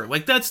 whatever.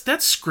 Like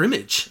that's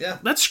scrimmage. Yeah.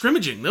 That's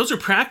scrimmaging. Those are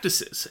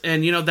practices.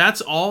 And,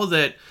 that's all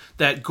that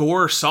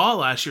Gore saw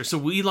last year. So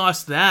we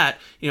lost that.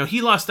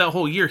 He lost that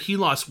whole year.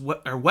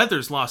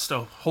 Weathers lost a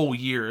whole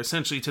year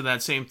essentially to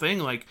that same thing.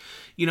 Like,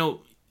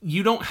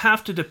 you don't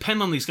have to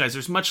depend on these guys.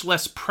 There's much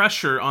less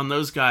pressure on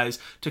those guys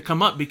to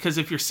come up, because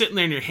if you're sitting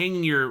there and you're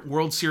hanging your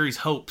World Series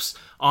hopes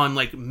on,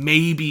 like,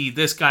 maybe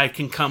this guy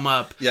can come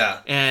up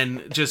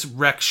and just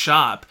wreck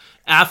shop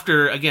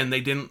after, again,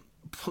 they didn't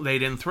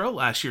throw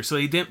last year, so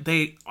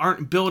they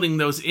aren't building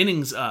those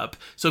innings up.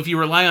 So if you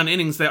rely on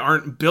innings that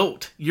aren't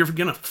built, you're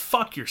gonna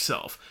fuck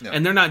yourself.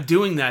 And they're not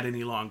doing that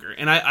any longer.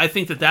 And I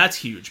think that's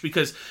huge,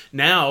 because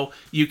now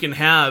you can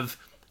have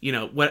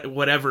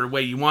whatever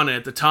way you want it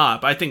at the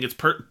top. I think it's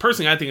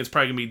personally, I think it's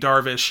probably gonna be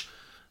Darvish,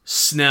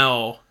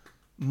 Snell,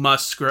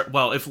 Musgrove.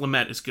 Well, if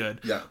Lamet is good,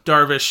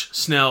 Darvish,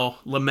 Snell,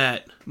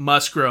 Lamet,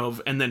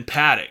 Musgrove, and then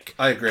Paddock.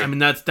 I agree. I mean,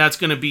 that's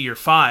going to be your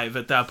 5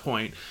 at that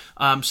point.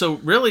 So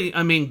really,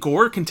 I mean,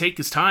 Gore can take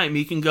his time.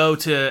 He can go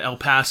to El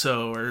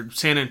Paso or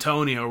San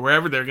Antonio or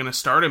wherever they're going to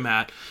start him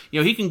at.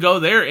 He can go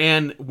there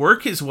and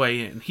work his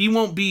way in. He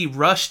won't be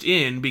rushed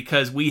in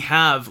because we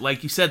have,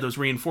 like you said, those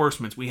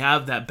reinforcements. We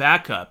have that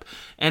backup.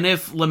 And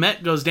if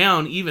Lamet goes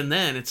down, even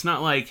then, it's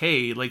not like,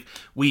 hey, like,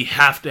 we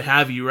have to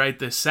have you right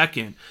this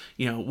second.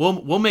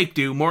 We'll make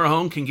do.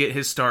 Morahone can get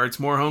his starts.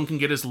 Morahone can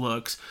get his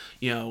looks.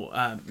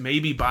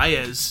 Maybe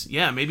Baez.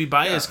 Yeah, maybe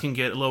Baez can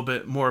get a little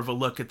bit more of a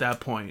look at that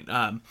point.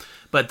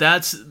 But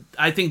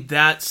I think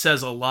that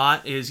says a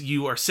lot, is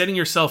you are setting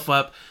yourself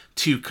up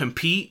to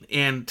compete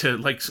and to,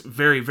 like,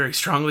 very, very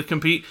strongly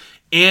compete.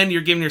 And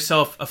you're giving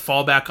yourself a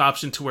fallback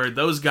option to where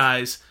those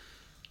guys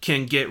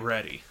can get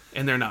ready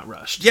and they're not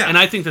rushed. Yeah. And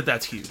I think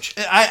that's huge.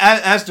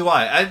 As do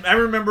I. I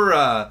remember,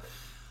 I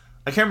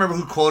can't remember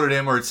who quoted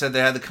him, or it said they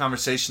had the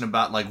conversation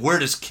about, like, where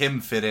does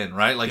Kim fit in,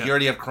 right? Like, you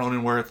already have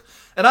Cronenworth.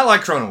 And I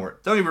like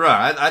Cronenworth. Don't get me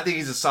wrong. I think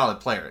he's a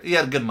solid player. He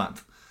had a good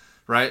month,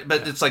 right?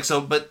 But it's like,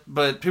 so, but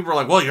people are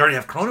like, well, you already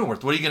have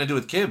Cronenworth. What are you going to do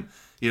with Kim?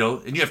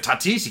 And you have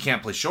Tatis, he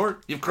can't play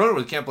short. You have Cronenworth,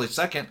 he can't play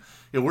second.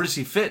 Where does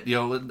he fit?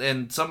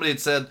 And somebody had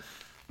said,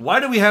 why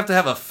do we have to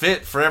have a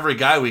fit for every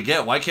guy we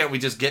get? Why can't we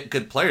just get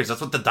good players? That's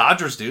what the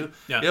Dodgers do.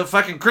 Yeah.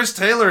 Fucking Chris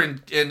Taylor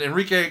and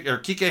Enrique or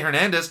Kike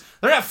Hernandez,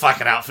 they're not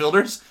fucking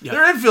outfielders. Yeah.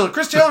 They're infielders.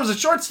 Chris Taylor was a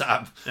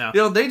shortstop.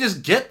 Yeah. They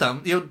just get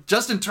them.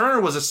 Justin Turner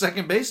was a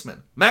second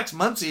baseman. Max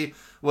Muncy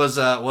was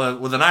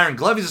with an iron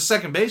glove. He's a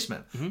second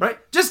baseman, right?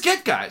 Just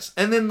get guys,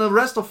 and then the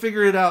rest will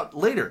figure it out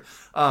later.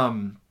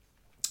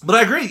 But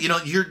I agree.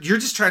 You're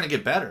just trying to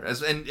get better,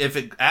 and if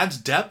it adds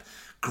depth,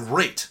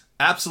 great.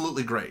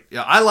 Absolutely great.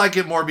 Yeah, I like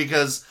it more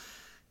because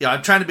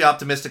I'm trying to be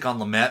optimistic on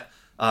Lamet,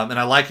 and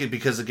I like it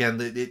because, again,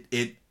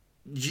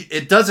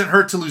 it doesn't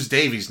hurt to lose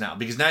Davies now,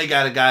 because now you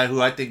got a guy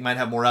who I think might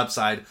have more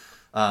upside,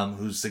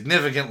 who's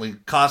significantly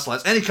cost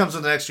less, and he comes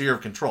with an extra year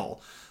of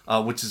control,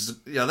 which is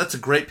that's a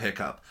great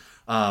pickup.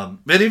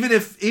 But even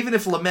if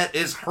Lamet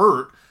is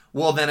hurt,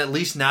 well, then at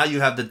least now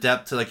you have the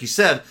depth to, like you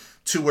said,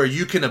 to where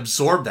you can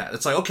absorb that.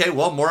 It's like, okay,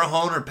 well,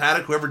 Morahone or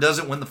Paddock, whoever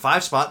doesn't win the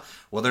 5 spot,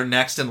 well, they're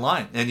next in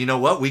line. And you know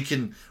what? We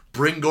can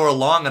bring Gore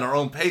along at our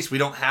own pace. We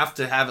don't have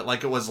to have it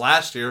like it was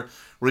last year,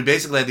 where we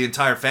basically had the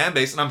entire fan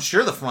base, and I'm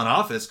sure the front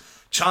office,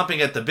 chomping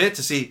at the bit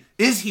to see,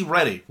 is he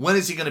ready? When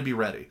is he going to be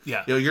ready?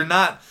 Yeah. You're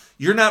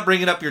not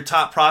bringing up your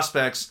top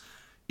prospects,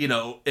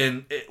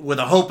 and with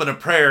a hope and a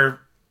prayer,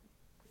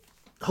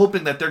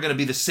 hoping that they're going to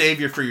be the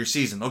savior for your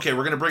season. Okay,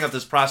 we're going to bring up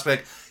this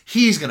prospect.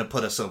 he's going to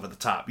put us over the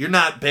top. You're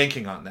not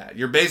banking on that.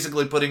 You're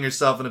basically putting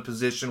yourself in a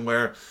position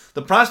where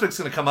the prospect's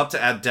going to come up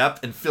to add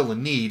depth and fill a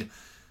need,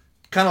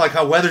 kind of like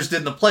how Weathers did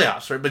in the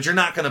playoffs, right? But you're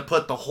not going to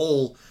put the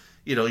whole,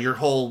 your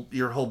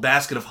whole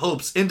basket of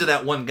hopes into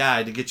that one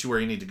guy to get you where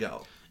you need to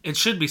go. It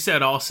should be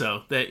said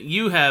also that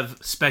you have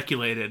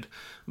speculated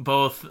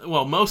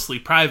mostly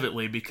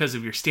privately because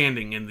of your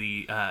standing in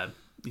the,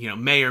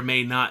 may or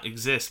may not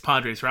exist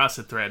Padres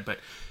roster thread, but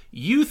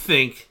you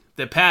think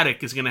that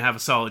Paddock is going to have a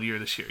solid year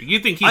this year. You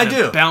think he's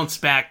a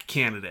bounce-back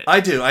candidate. I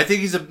do. I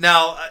think he's a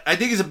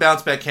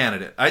bounce-back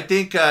candidate. I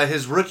think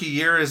his rookie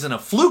year isn't a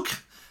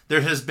fluke.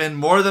 There has been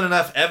more than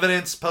enough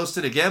evidence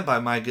posted again by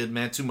my good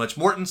man, Too Much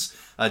Mortons.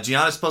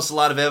 Giannis posts a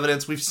lot of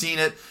evidence. We've seen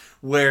it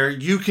where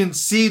you can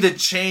see the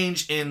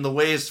change in the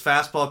way his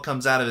fastball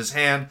comes out of his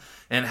hand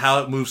and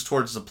how it moves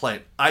towards the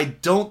plate. I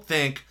don't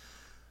think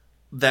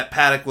that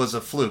Paddock was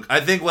a fluke.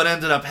 I think what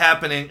ended up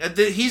happening,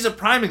 he's a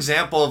prime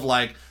example of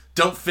like,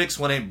 don't fix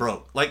what ain't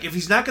broke. Like, if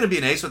he's not going to be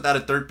an ace without a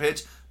third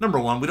pitch, number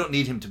one, we don't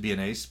need him to be an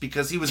ace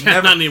because he was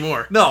never... Not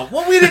anymore. No,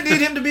 well, we didn't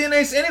need him to be an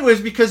ace anyways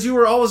because you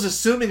were always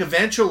assuming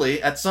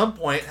eventually, at some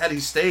point, had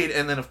he stayed,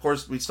 and then, of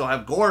course, we still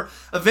have Gore.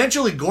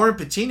 Eventually, Gore and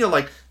Patino,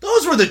 like,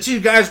 those were the two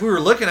guys we were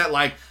looking at,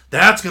 like,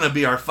 that's going to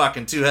be our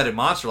fucking two-headed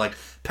monster. Like,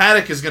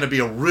 Paddock is going to be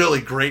a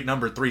really great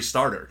number 3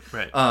 starter.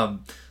 Right.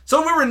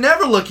 So we were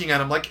never looking at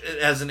him, like,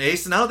 as an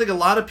ace, and I don't think a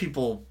lot of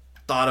people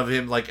thought of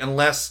him, like,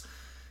 unless...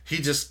 he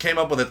just came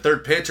up with a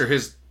third pitch, or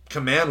his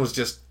command was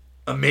just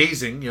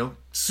amazing,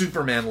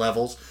 Superman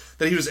levels,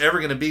 that he was ever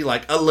going to be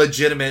like a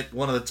legitimate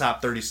one of the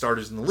top 30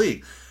 starters in the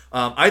league.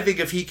 I think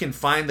if he can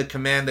find the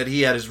command that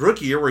he had his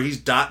rookie year, where he's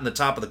dotting the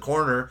top of the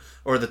corner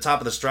or the top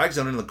of the strike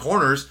zone in the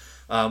corners,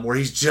 where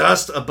he's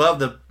just above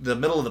the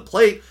middle of the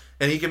plate,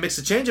 and he can mix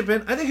the changeup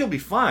in, I think he'll be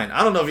fine.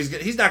 I don't know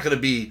if he's not going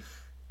to be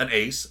an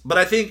ace, but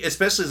I think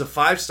especially as a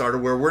 5-starter,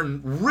 where we're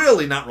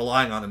really not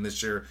relying on him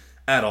this year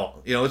at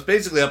all. It's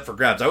basically up for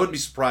grabs. I wouldn't be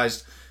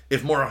surprised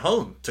if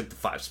Morahone took the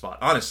 5 spot,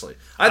 honestly.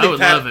 I would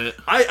love it.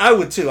 I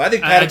would too. I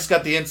think Paddock's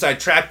got the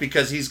inside track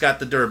because he's got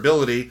the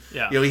durability.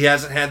 Yeah. He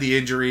hasn't had the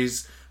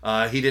injuries.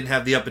 He didn't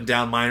have the up and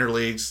down minor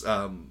leagues.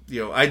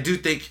 I do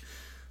think,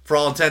 for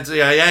all intents,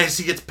 yes,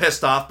 he gets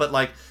pissed off, but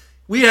like,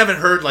 we haven't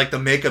heard like the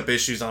makeup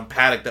issues on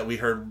Paddock that we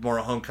heard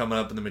Morahone coming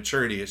up in the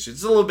maturity issues.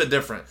 It's a little bit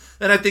different.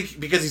 And I think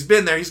because he's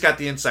been there, he's got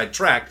the inside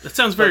track. That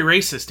sounds very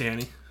racist,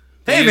 Danny.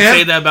 Hey, you man.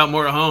 say that about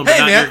Morahone, but Hey,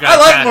 not man, your guy I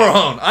like Paddock.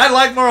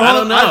 Morahone. I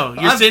don't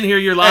know. You're sitting here,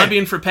 you're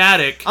lobbying for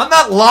Paddock. I'm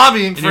not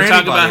lobbying for and you're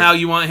anybody. talking about how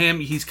you want him.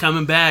 He's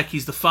coming back.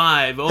 He's the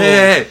 5. Oh,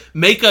 Hey.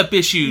 makeup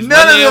issues. None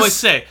What do of they this- always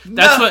say?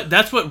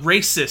 That's what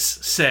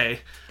racists say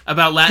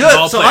about Latin Good.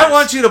 ball So players. I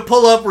want you to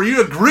pull up where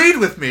you agreed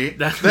with me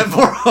that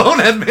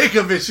Morahone had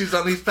makeup issues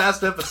on these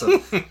past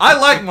episodes. I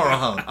like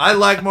Morahone. I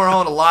like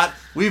Morahone a lot.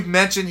 We've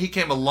mentioned he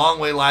came a long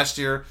way last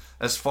year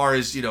as far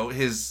as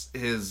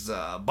his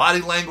body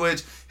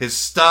language, his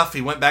stuff.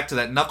 He went back to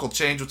that knuckle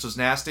change, which was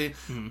nasty.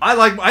 Mm-hmm.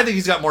 I think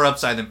he's got more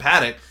upside than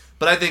Paddock,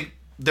 but I think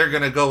they're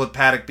gonna go with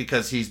Paddock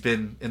because he's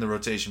been in the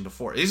rotation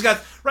before. He's got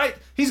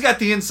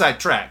the inside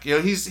track.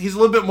 He's a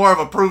little bit more of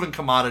a proven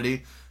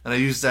commodity, and I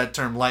use that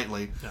term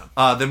lightly,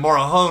 than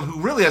Morahone,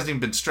 who really hasn't even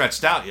been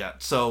stretched out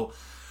yet. So,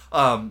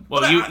 I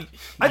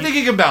think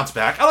he can bounce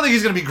back. I don't think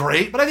he's going to be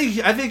great, but I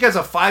think as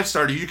a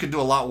 5-starter, you can do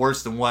a lot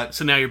worse than what.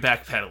 So now you're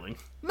backpedaling.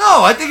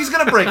 No, I think he's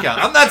going to break out.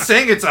 I'm not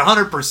saying it's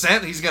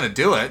 100% he's going to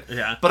do it,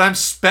 but I'm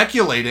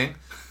speculating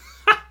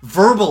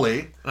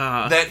verbally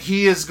that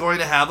he is going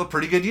to have a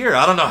pretty good year.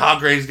 I don't know how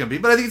great he's going to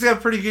be, but I think he's got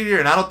a pretty good year,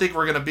 and I don't think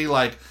we're going to be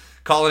like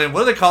calling him. What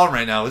do they call him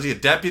right now? Is he a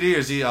deputy or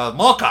is he a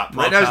mall cop?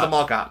 Right now he's the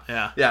mall cop.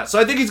 Yeah. So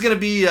I think he's going to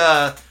be.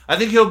 I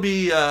think he'll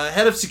be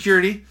head of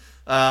security.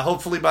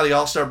 Hopefully by the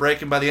All-Star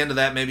break, and by the end of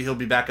that, maybe he'll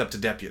be back up to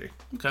deputy.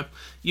 Okay.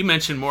 You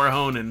mentioned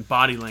Morahone and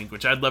body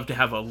language. I'd love to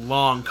have a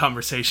long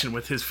conversation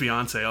with his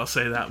fiance. I'll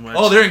say that much.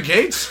 Oh, they're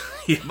engaged?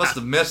 Yeah. Must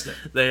have missed it.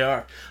 They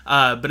are.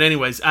 But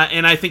anyways,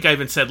 and I think I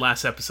even said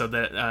last episode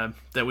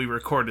that we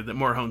recorded that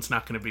Morahone's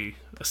not going to be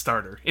a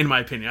starter, in my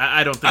opinion.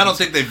 I don't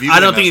think they view I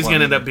don't him think as he's one going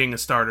to end either. up being a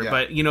starter. Yeah.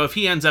 But if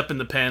he ends up in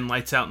the pen,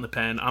 lights out in the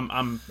pen,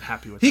 I'm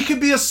happy with He that. could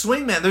be a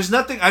swingman. There's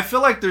nothing. I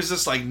feel like there's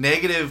this like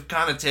negative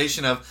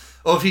connotation of,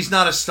 if he's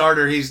not a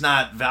starter, he's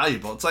not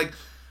valuable. It's like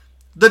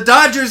the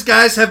Dodgers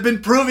guys have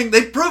been proving.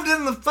 They proved it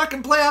in the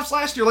fucking playoffs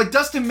last year. Like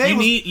Dustin May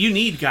You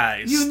need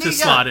guys to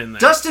slot in there.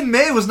 Dustin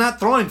May was not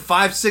throwing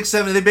 5, 6,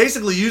 7. They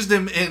basically used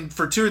him in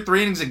for 2 or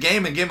 3 innings a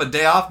game and gave him a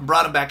day off and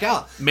brought him back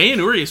out. May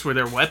and Urias were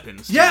their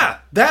weapons. Yeah,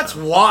 that's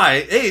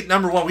why. Hey,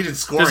 number one, we didn't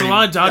score. There's a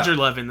lot of any- Dodger yeah.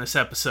 love in this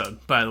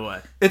episode, by the way.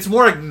 It's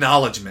more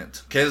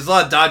acknowledgement. Okay, there's a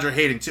lot of Dodger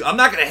hating too. I'm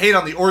not going to hate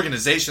on the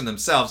organization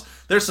themselves.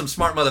 There's some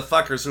smart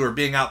motherfuckers who are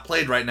being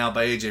outplayed right now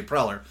by AJ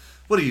Preller.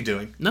 What are you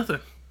doing? Nothing.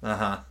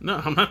 Uh-huh. No,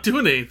 I'm not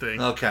doing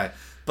anything. Okay.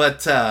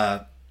 But,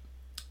 the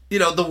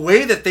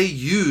way that they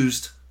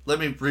used, let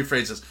me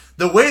rephrase this,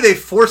 the way they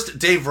forced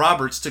Dave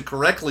Roberts to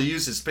correctly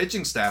use his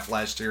pitching staff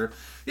last year,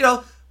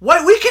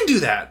 Why we can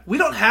do that. We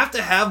don't have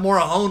to have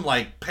Morejon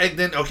like pegged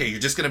in. Okay, you're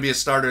just going to be a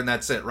starter and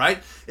that's it, right?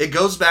 It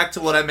goes back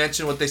to what I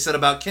mentioned, what they said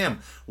about Kim.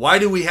 Why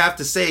do we have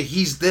to say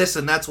he's this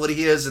and that's what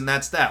he is and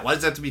that's that? Why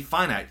does it have to be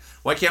finite?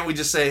 Why can't we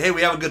just say, hey,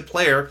 we have a good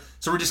player,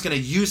 so we're just going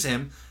to use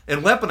him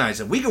and weaponize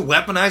him? We can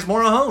weaponize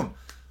Morejon.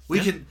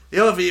 We can,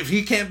 if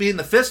he can't be in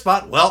the fifth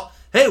spot, well,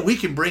 hey, we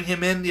can bring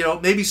him in.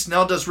 Maybe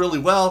Snell does really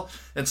well.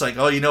 And it's like,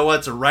 oh, you know what?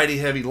 It's a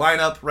righty-heavy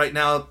lineup right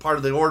now, part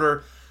of the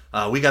order.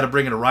 We got to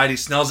bring in a righty.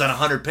 Snell's at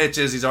 100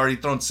 pitches. He's already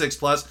thrown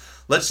 6+.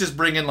 Let's just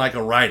bring in like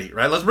a righty,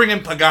 right? Let's bring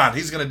in Pagan.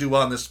 He's going to do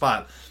well in this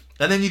spot.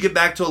 And then you get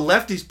back to a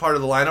lefty's part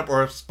of the lineup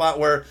or a spot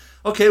where,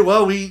 okay,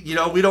 well, we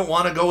don't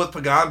want to go with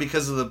Pagan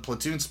because of the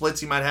platoon splits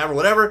he might have or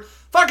whatever.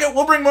 Fuck it,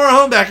 we'll bring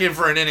Morejon back in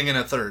for an inning and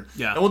a third.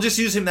 Yeah. And we'll just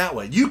use him that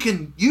way. You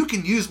can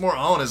use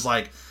Morejon as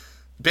like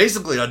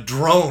basically a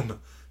drone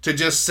to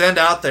just send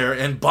out there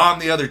and bomb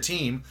the other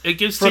team it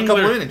gives for a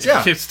couple of innings. Yeah.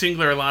 It gives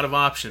Tingler a lot of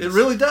options. It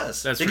really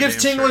does. That's it gives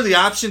Tingler the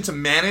option to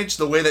manage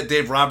the way that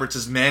Dave Roberts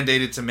is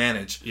mandated to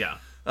manage. Yeah.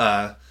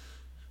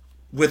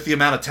 With the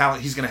amount of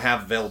talent he's going to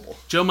have available.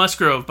 Joe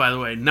Musgrove, by the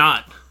way,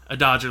 not a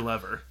Dodger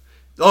lover.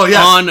 Oh,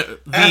 yes. On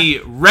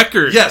the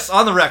record. Yes,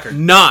 on the record.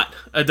 Not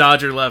a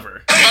Dodger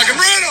lover. Fuck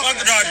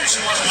the Dodgers.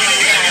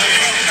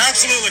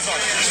 Absolutely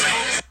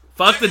fuck.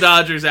 Fuck the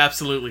Dodgers,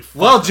 absolutely.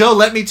 Well, Joe,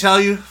 let me tell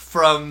you,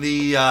 from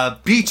the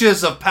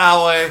beaches of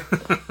Poway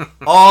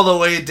all the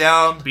way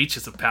down...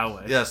 Beaches of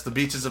Poway. Yes, the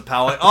beaches of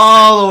Poway,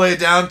 all the way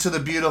down to the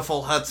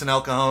beautiful Hudson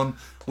El Cajon.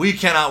 We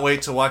cannot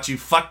wait to watch you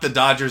fuck the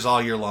Dodgers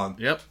all year long.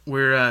 Yep,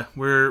 we're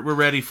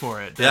ready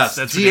for it. That's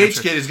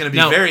DH Kid is going to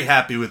be very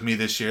happy with me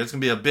this year. It's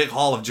going to be a big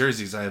haul of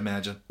jerseys, I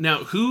imagine.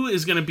 Now, who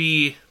is going to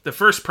be the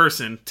first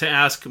person to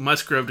ask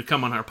Musgrove to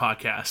come on our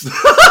podcast?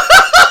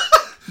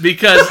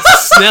 Because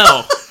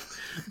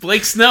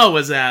Blake Snell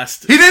was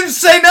asked. He didn't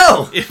say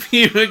no. If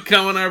he would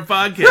come on our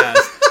podcast.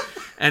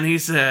 And he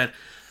said,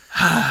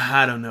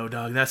 I don't know,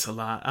 dog. That's a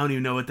lot. I don't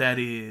even know what that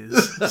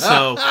is.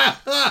 So,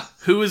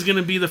 who is going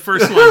to be the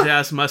first one to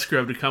ask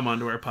Musgrove to come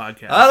onto our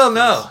podcast? I don't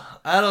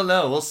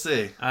know. We'll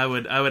see. I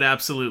would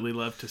absolutely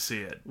love to see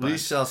it. We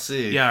shall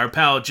see. Yeah, our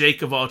pal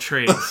Jake of all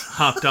trades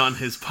hopped on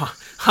his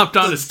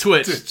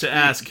Twitch to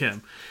ask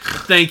him.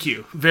 Thank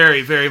you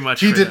very, very much.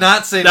 He did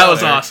not say that no.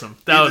 was awesome.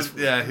 He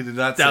did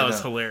not say that no.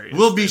 was hilarious.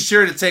 We'll be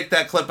sure to take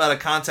that clip out of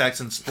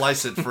context and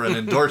splice it for an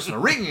endorsement, a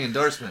ringing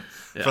endorsement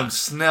from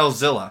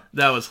Snellzilla.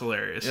 That was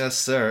hilarious. Yes,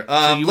 sir.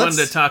 So you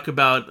wanted to talk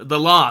about the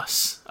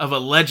loss of a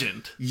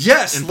legend.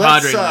 Yes, in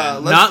Padre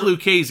land. Not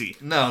Lucchese.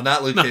 No,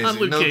 not Lucchese.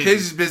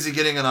 Lucchese's busy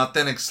getting an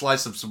authentic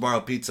slice of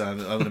Sbarro pizza,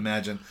 I would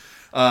imagine.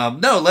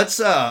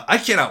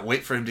 I cannot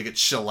wait for him to get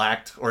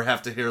shellacked or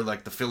have to hear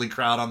like the Philly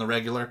crowd on the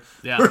regular.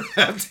 Yeah. Or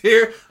have to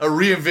hear a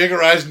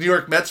reinvigorized New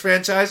York Mets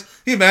franchise. Can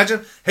you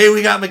imagine? Hey,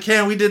 we got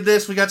McCann, we did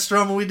this, we got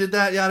Stroman, we did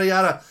that, yada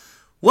yada.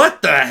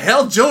 What the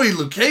hell, Joey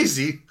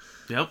Lucchese?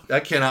 Yep.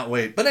 I cannot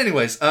wait. But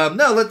anyways,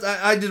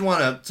 I did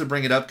want to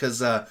bring it up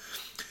because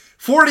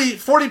 40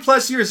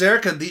 plus years,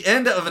 Eric, at the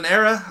end of an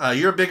era.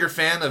 You're a bigger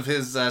fan of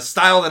his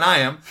style than I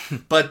am.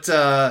 But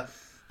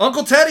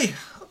Uncle Teddy,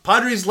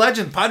 Padres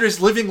legend,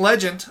 Padres living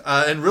legend,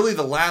 and really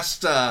the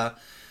last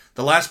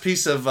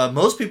piece of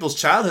most people's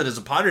childhood as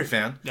a Padre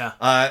fan,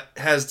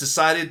 has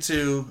decided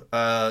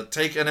to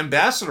take an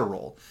ambassador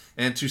role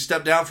and to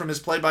step down from his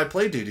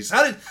play-by-play duties.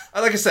 Like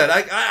I said,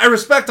 I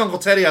respect Uncle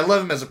Teddy. I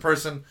love him as a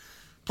person.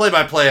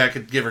 Play-by-play, I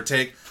could give or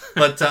take.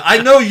 But I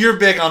know you're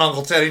big on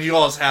Uncle Teddy, and you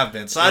always have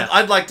been. So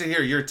I'd like to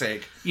hear your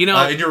take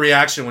and your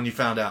reaction when you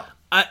found out.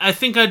 I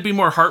think I'd be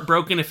more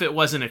heartbroken if it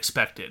wasn't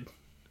expected.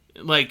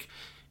 Like,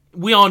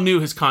 we all knew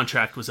his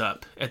contract was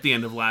up at the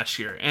end of last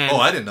year. And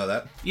I didn't know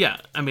that. Yeah,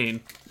 I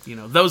mean,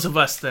 those of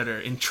us that are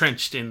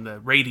entrenched in the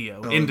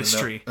radio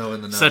industry,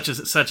 such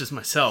as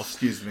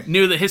myself,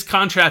 knew that his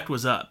contract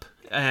was up.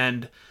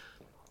 And,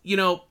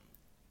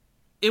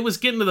 it was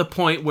getting to the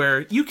point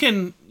where you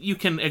can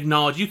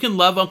acknowledge, you can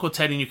love Uncle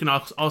Teddy, and you can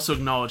also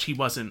acknowledge he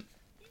wasn't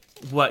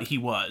what he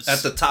was. At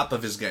the top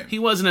of his game. He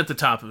wasn't at the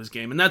top of his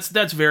game. And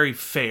that's very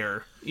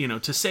fair,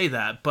 to say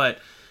that. But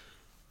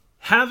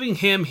having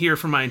him here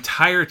for my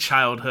entire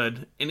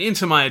childhood and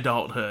into my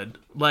adulthood,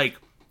 like,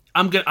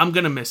 I'm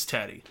gonna miss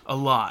Teddy a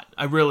lot.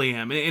 I really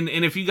am. And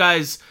if you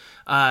guys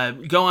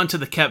go onto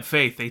the Kept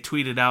Faith, they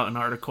tweeted out an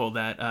article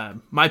that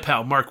my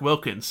pal Mark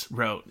Wilkins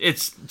wrote.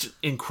 It's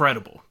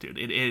incredible, dude.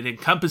 It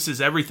encompasses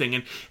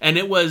everything, and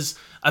it was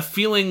a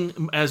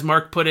feeling, as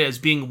Mark put it, as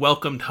being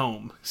welcomed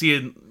home. So he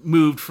had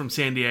moved from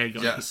San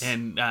Diego,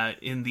 and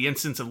in the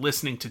instance of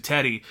listening to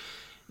Teddy,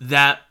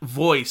 that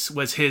voice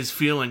was his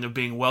feeling of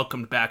being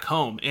welcomed back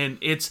home. And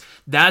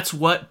that's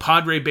what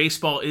Padre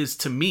baseball is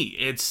to me.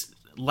 It's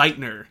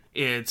Leitner,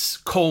 it's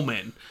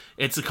Coleman,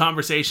 it's the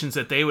conversations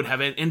that they would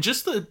have, and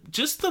just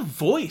the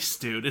voice,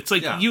 dude. It's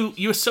like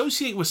you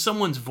associate with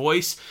someone's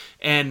voice,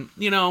 and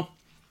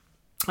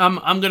I'm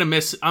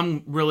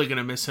really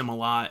gonna miss him a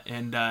lot,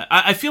 and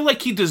I feel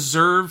like he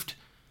deserved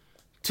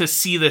to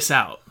see this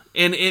out,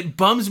 and it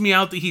bums me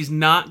out that he's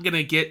not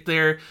gonna get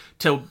there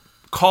to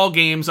call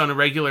games on a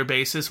regular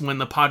basis when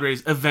the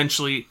Padres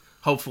eventually,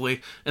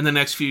 hopefully, in the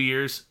next few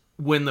years,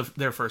 win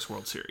their first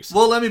World Series.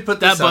 Well, let me put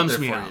this That out bums there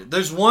me for out. you.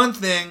 There's one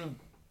thing,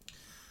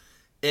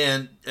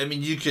 and I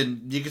mean, you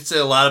could say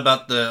a lot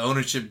about the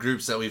ownership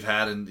groups that we've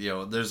had, and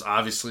there's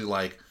obviously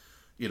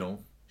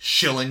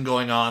shilling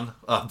going on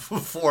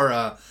before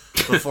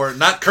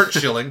not Kurt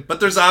Schilling, but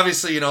there's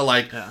obviously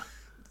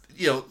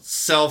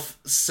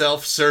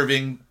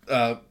self-serving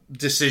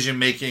decision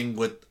making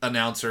with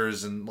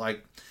announcers, and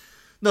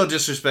no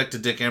disrespect to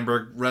Dick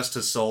Enberg, rest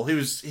his soul. He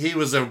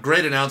was a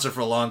great announcer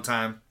for a long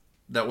time.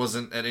 That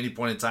wasn't at any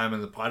point in time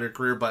in the Padre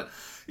career, but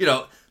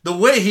the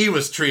way he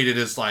was treated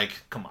is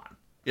come on.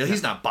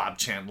 He's not Bob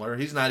Chandler.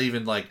 He's not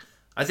even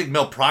I think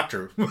Mel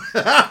Proctor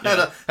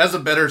has a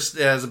better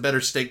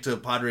stake to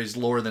Padres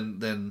lore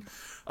than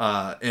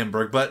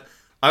Enberg. But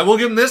I will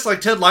give him this: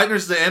 Ted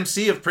Leitner's the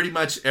MC of pretty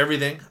much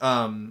everything.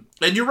 And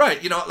you're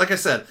right. Like I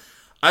said,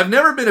 I've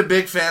never been a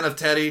big fan of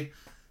Teddy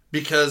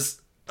because,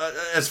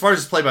 as far as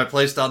his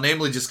play-by-play style,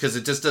 namely just because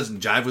it just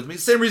doesn't jive with me.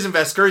 Same reason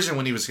Vasgersian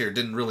when he was here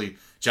didn't really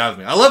jive with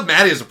me. I love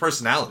Matty as a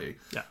personality,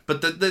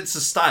 but that's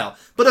a style.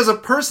 But as a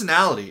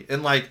personality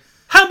and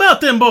how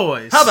about them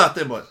boys?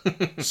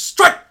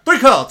 Strike, 3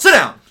 called, sit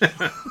down.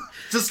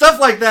 So stuff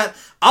like that,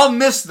 I'll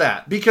miss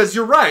that because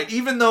you're right.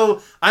 Even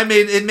though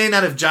it may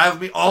not have jived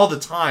with me all the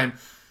time,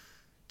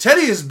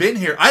 Teddy has been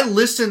here. I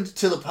listened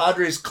to the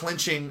Padres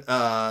clinching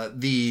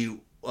the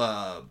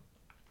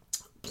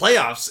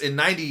playoffs in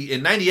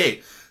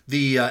 98.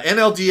 The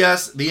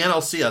NLDS, the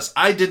NLCS.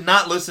 I did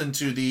not listen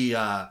to the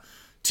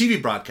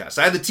TV broadcast.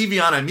 I had the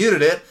TV on, I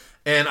muted it,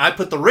 and I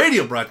put the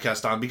radio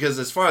broadcast on because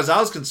as far as I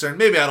was concerned,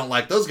 maybe I don't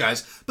like those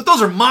guys, but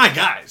those are my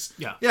guys.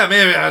 Yeah. Yeah,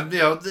 maybe,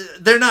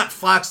 they're not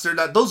Fox,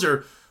 those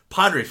are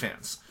Padre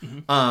fans.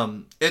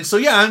 Mm-hmm. And so,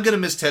 I'm going to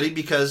miss Teddy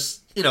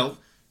because,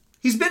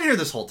 he's been here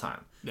this whole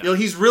time. Yeah.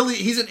 He's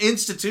an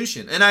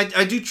institution. And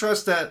I do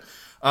trust that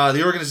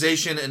the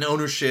organization and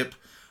ownership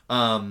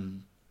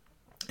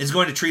is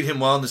going to treat him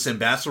well in this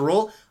ambassador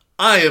role.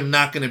 I am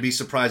not going to be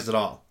surprised at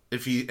all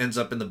if he ends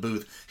up in the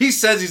booth. He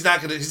says he's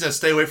going to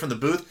stay away from the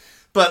booth,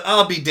 but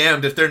I'll be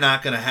damned if they're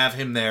not going to have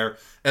him there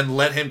and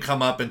let him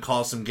come up and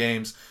call some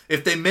games.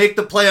 If they make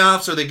the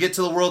playoffs or they get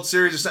to the World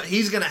Series or something,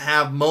 he's going to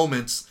have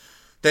moments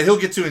that he'll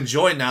get to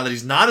enjoy now that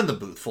he's not in the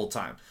booth full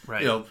time.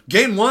 Right.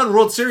 Game 1,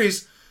 World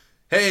Series,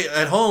 hey,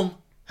 at home,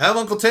 have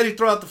Uncle Teddy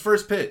throw out the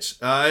first pitch.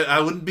 I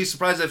wouldn't be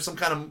surprised to have some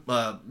kind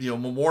of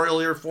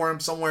memorial here for him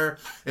somewhere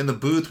in the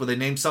booth where they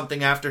name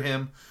something after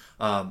him.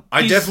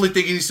 I definitely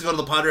think he needs to go to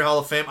the Padre Hall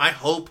of Fame. I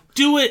hope.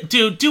 Do it,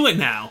 dude. Do it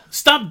now.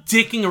 Stop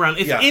dicking around.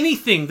 If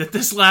anything that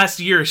this last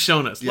year has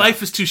shown us,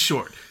 life is too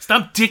short.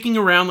 Stop dicking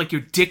around like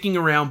you're dicking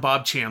around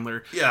Bob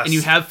Chandler. Yes. And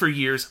you have for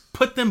years.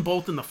 Put them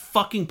both in the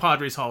fucking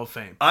Padres Hall of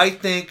Fame. I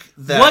think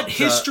that... What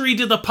history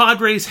do the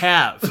Padres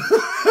have?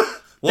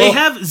 They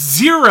have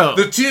zero.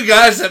 The two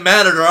guys that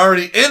mattered are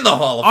already in the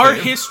Hall of Fame. Our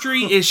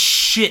history is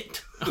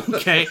shit.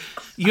 Okay?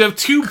 You have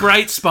two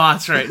bright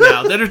spots right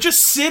now that are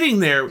just sitting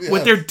there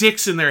with their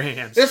dicks in their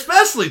hands.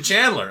 Especially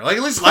Chandler. At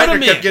least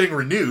Leitner kept getting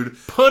renewed.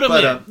 Put him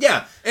in.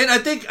 Yeah, and I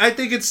think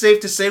it's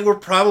safe to say we're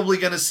probably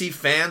going to see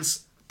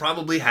fans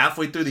probably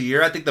halfway through the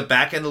year. I think the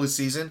back end of the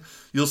season,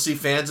 you'll see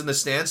fans in the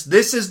stands.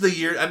 This is the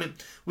year. I mean,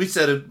 we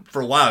said it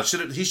for a while.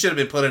 He should have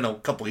been put in a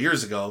couple of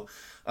years ago.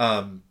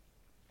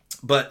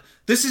 But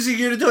this is a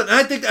year to do it. And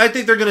I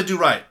think they're going to do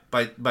right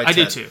by Ted. I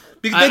do too.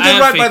 Because they did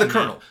right by the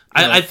Colonel.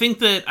 I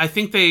think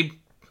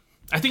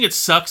it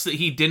sucks that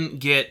he didn't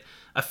get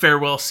a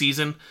farewell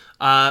season.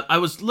 I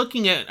was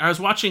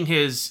watching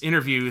his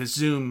interview, his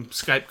Zoom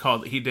Skype call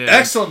that he did.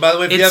 Excellent, by the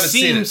way, if you haven't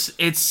seen it.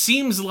 It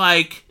seems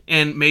like,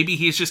 and maybe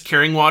he's just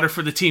carrying water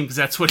for the team because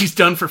that's what he's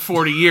done for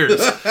 40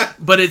 years.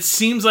 But it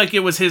seems like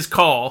it was his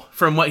call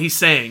from what he's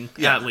saying,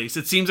 at least.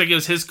 It seems like it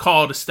was his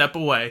call to step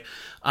away.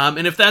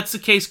 And if that's the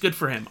case, good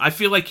for him. I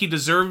feel like he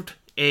deserved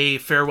a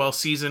farewell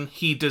season.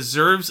 He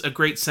deserves a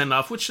great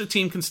send-off, which the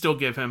team can still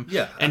give him.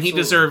 Yeah, and he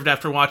deserved,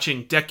 after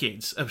watching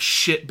decades of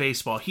shit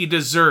baseball, he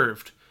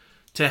deserved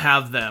to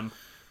have them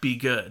be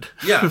good.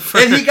 Yeah,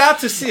 and he got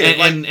to see it.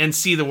 and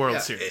see the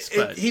World Series.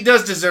 He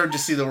does deserve to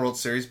see the World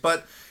Series,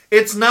 but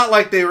it's not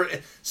like they were...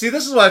 See,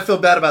 this is why I feel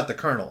bad about the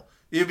Colonel.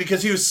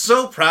 Because he was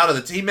so proud of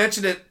it. He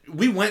mentioned it.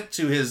 We went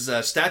to his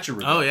statue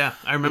reveal. Oh, yeah.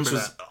 I remember that.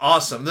 Which was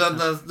awesome.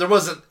 There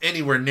wasn't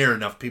anywhere near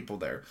enough people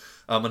there,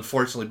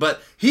 unfortunately.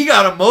 But he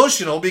got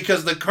emotional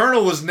because the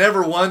Colonel was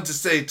never one to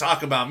say,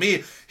 talk about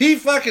me. He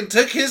fucking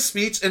took his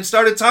speech and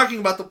started talking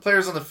about the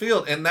players on the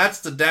field. And that's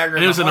the dagger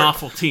in the heart. And it was an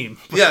awful team.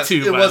 Yes,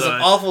 it was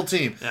an awful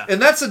team. Yeah.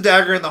 And that's the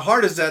dagger in the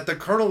heart, is that the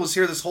Colonel was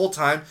here this whole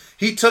time.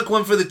 He took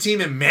one for the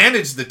team and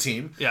managed the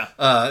team. Yeah.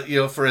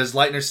 For as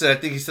Leitner said, I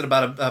think he said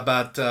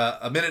about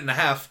a minute and a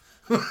half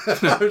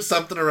or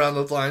something around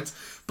those lines.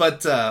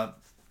 But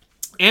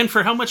And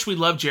for how much we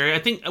love Jerry, I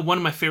think one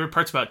of my favorite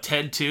parts about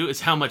Ted too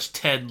is how much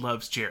Ted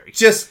loves Jerry.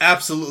 Just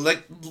absolutely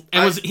like.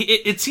 And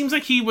it seems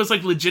like he was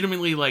like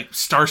legitimately like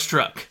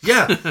starstruck.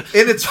 Yeah, and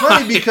it's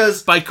funny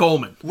because by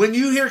Coleman. When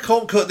you hear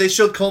they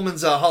showed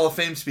Coleman's Hall of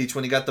Fame speech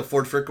when he got the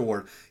Ford Frick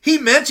Award. He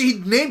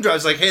name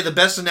drops like, "Hey, the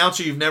best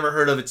announcer you've never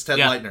heard of, it's Ted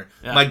Leitner,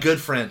 my good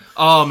friend."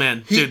 Oh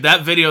man, dude,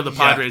 that video of the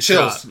Padres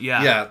chills.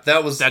 shot,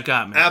 that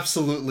got me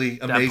absolutely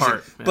amazing. That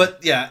part,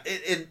 but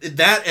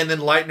that and then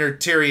Leitner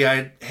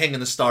teary-eyed hanging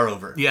the star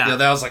over. Yeah,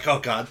 that was like, oh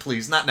God,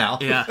 please, not now.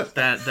 Yeah,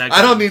 that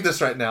I don't need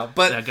this right now.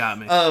 But that got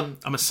me. I'm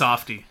a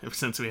softie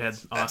since we had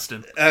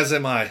Austin. As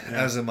am I.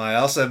 I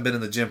also haven't been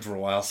in the gym for a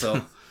while,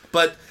 so.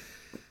 But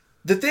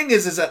the thing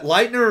is that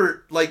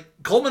Leitner, like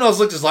Coleman, always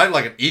looked at Leitner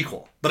like an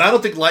equal, but I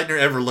don't think Leitner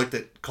ever looked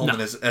at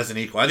Coleman as an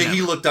equal. I think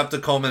he looked up to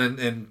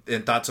Coleman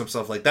and thought to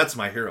himself like, "That's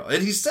my hero,"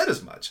 and he said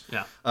as much.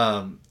 Yeah.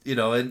 I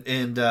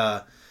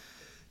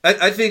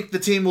think the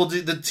team will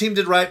do. The team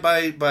did right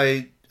by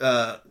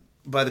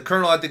the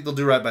Colonel. I think they'll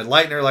do right by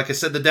Leitner. Like I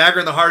said, the dagger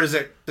in the heart is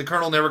that the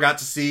Colonel never got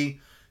to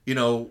see,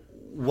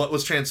 what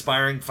was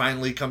transpiring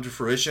finally come to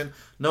fruition.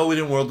 No, we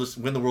didn't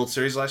win the World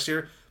Series last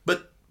year,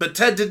 but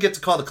Ted did get to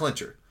call the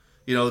clincher.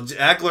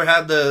 Agler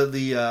had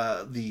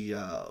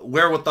the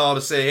wherewithal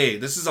to say, "Hey,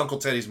 this is Uncle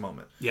Teddy's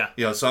moment." Yeah.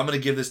 So I'm going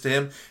to give this to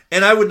him,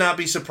 and I would not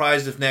be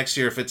surprised if next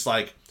year, if it's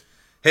like,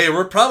 "Hey,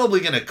 we're probably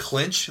going to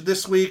clinch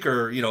this week,"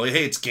 or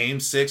 "Hey, it's Game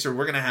 6," or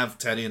we're going to have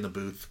Teddy in the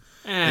booth.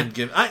 And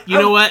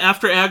know what?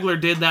 After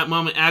Agler did that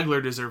moment,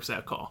 Agler deserves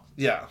that call.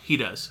 Yeah, he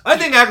does. I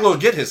think Agler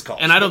would get his call,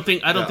 and I don't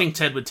think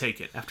Ted would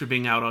take it after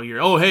being out all year.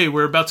 Oh, hey,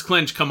 we're about to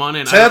clinch. Come on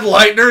in. Ted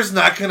Leitner's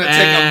not going to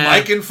take a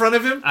mic in front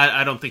of him.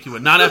 I don't think he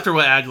would. Not after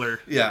what Agler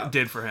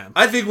did for him.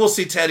 I think we'll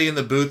see Teddy in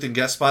the booth in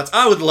guest spots.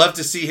 I would love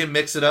to see him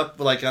mix it up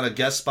like on a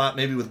guest spot,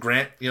 maybe with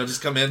Grant.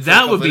 Just come in.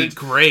 That would be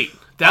great.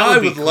 I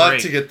would love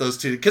to get those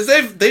two because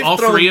they've all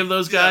thrown, three of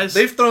those guys.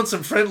 They've thrown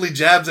some friendly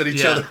jabs at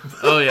each other.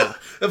 Oh yeah,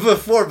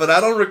 before, but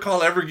I don't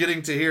recall ever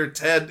getting to hear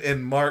Ted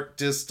and Mark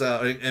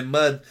and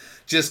Mud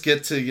just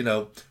get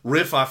to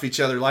riff off each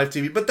other live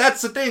TV. But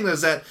that's the thing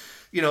is that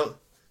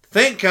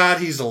thank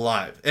God he's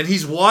alive and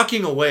he's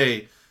walking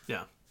away.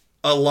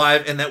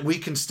 Alive, and that we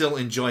can still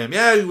enjoy him.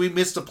 Yeah, we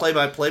missed the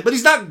play-by-play, but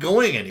he's not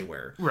going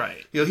anywhere.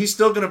 Right. He's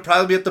still going to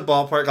probably be at the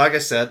ballpark. Like I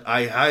said,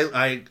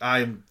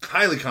 I'm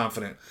highly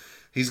confident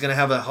he's going to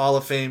have a Hall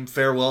of Fame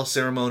farewell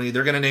ceremony.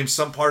 They're going to name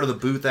some part of the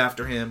booth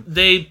after him.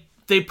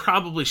 They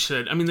probably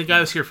should. I mean, the guy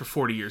was here for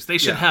 40 years. They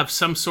should have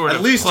some sort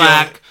of least,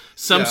 plaque,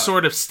 some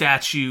sort of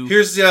statue.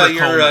 Here's your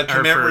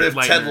commemorative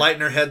Ted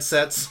Leitner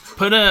headsets.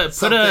 Put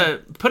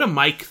a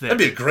mic there. That'd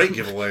be a great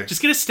giveaway.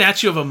 Just get a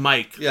statue of a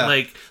mic,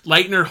 like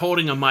Leitner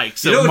holding a mic,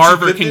 so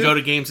Marver can go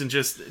to games and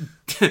just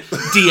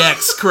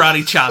DX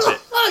karate chop it.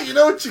 You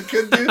know what you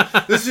could do?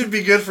 This would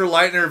be good for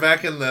Leitner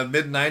back in the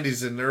mid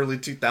 '90s and early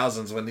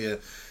 2000s when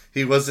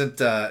he wasn't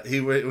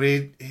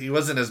he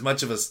wasn't as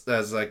much of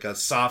as like a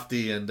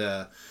softy and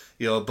a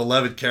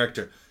beloved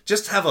character.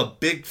 Just have a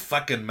big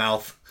fucking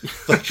mouth,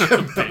 like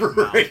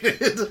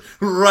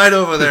right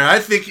over there.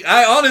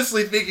 I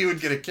honestly think he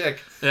would get a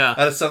kick out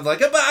of something like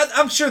that. But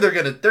I'm sure they're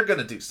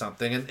gonna do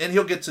something, and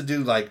he'll get to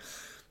do like.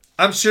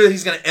 I'm sure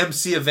he's going to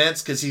MC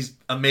events because he's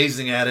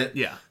amazing at it.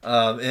 Yeah.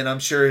 And I'm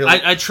sure he'll...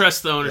 I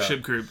trust the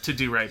ownership group to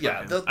do right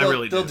by him.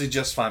 They'll do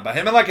just fine by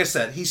him. And like I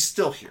said, he's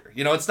still here.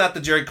 It's not the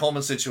Jerry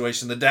Coleman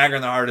situation. The dagger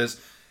in the heart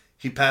is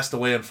he passed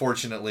away,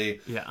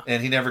 unfortunately. Yeah.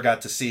 And he never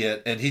got to see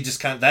it. And he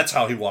just that's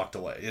how he walked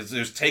away. It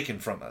was taken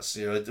from us.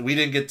 We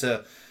didn't get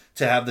to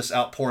have this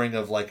outpouring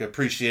of like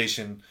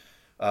appreciation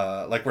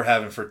like we're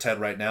having for Ted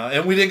right now.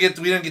 And we didn't get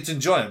to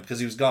enjoy him because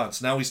he was gone.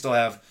 So now we still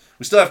have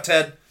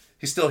Ted.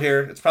 He's still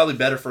here. It's probably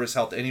better for his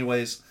health,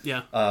 anyways.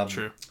 Yeah,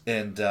 true.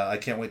 And I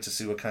can't wait to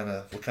see what kind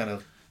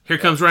of. Here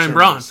comes Ryan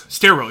Braun,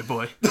 steroid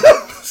boy.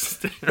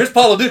 Here's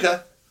Paulo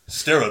Duca,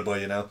 steroid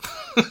boy.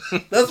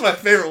 That's my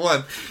favorite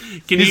one.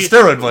 He's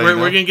steroid boy.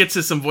 We're gonna get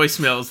to some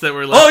voicemails that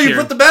were. Oh, you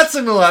put the bat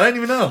signal on. I didn't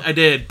even know. I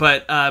did,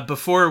 but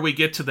before we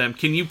get to them,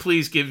 can you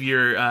please give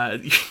your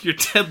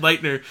Ted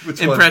Leitner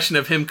impression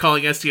of him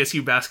calling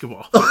SDSU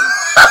basketball?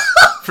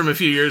 From a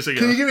few years ago.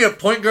 Can you give me a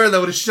point guard that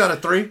would have shot a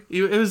three?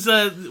 It was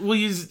we'll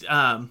use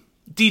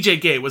DJ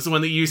Gay was the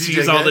one that you used to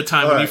use all the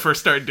time when you first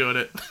started doing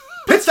it.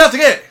 Pitch out to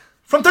Gay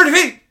from 30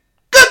 feet.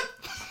 Good.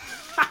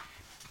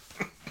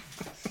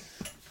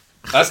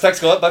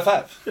 Aztecs go up by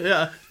 5.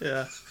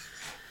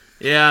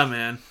 Yeah,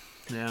 man.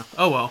 Yeah.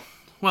 Oh well.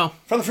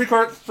 From the free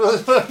court, from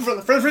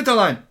the free throw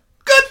line.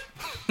 Good.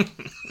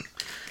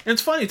 And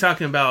it's funny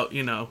talking about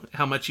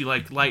how much you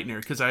like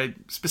Leitner because I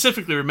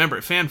specifically remember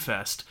at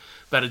FanFest.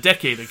 About a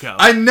decade ago.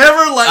 I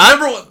never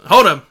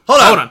Hold on.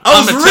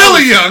 I was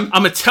really young.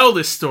 I'm going to tell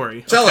this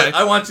story. Tell it.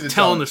 I want you to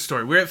tell the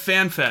story. We're at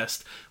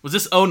FanFest. Was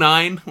this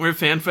 2009? We're at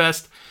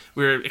FanFest.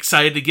 We were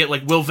excited to get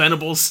like Will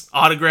Venable's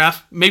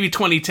autograph. Maybe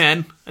 2010.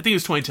 I think it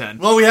was 2010.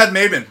 Well, we had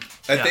Maben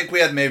I think we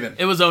had Maven.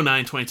 It was 09,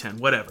 2010,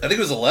 whatever. I think it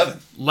was 11.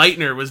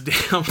 Leitner was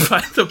down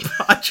by the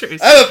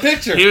Padres. I have a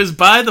picture. He was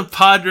by the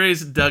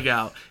Padres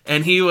dugout,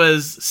 and he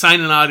was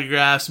signing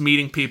autographs,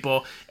 meeting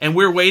people, and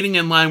we're waiting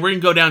in line. We're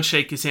going to go down,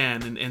 shake his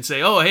hand, and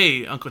say, oh,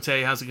 hey, Uncle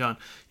Tay, how's it going?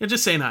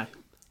 Just saying hi.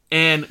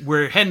 And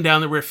we're heading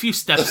down there. We're a few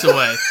steps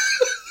away.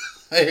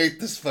 I hate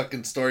this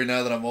fucking story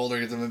now that I'm older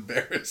because I'm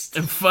embarrassed.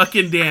 And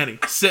fucking Danny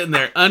sitting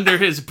there under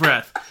his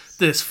breath.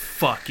 This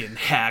fucking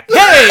hack.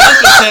 Hey,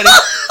 Uncle Teddy.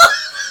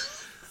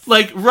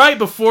 Like, right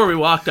before we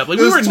walked up. Like,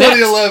 we were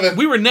 2011. next.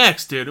 We were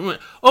next, dude. And we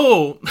went,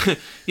 oh,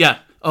 yeah.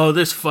 Oh,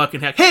 this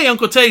fucking hack. Hey,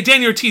 Uncle Teddy,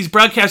 Danny Ortiz,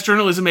 broadcast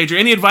journalism major.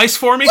 Any advice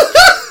for me?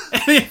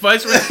 Any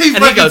advice for me?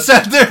 And he goes,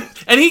 sat there.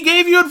 And he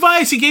gave you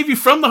advice. He gave you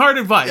from the heart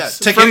advice. Yeah,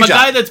 take from any a job.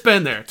 guy that's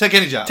been there. Take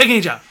any job. Take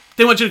any job.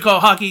 They want you to call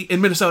hockey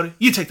in Minnesota.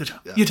 You take the job.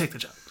 Yeah. You take the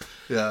job.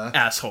 Yeah.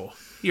 Asshole.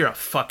 You're a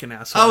fucking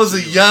asshole. I was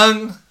a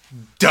young,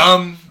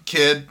 dumb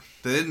kid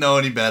that didn't know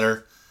any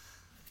better.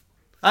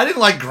 I didn't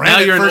like Grant now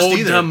at you're first an old,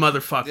 either. dumb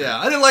motherfucker. Yeah,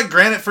 I didn't like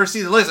Grant at first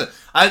either. Listen,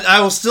 I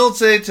will still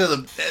say to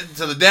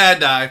the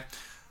dad guy,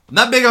 I'm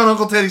not big on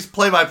Uncle Teddy's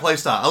play-by-play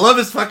style. I love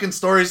his fucking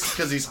stories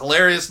because he's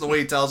hilarious in the way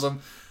he tells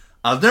them.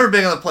 I was never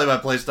big on the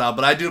play-by-play style,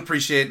 but I do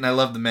appreciate and I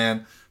love the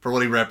man for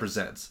what he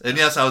represents. And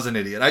yes, I was an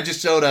idiot. I just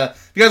showed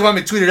if you guys want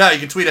me to tweet it out, you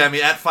can tweet at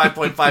me at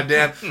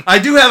 5.5Dan. I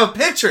do have a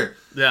picture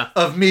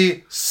of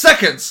me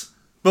seconds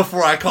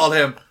before I called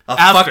him a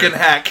fucking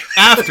hack.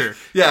 After.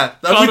 Yeah.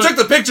 We took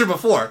the picture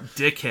before.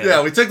 Dickhead.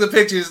 Yeah, we took the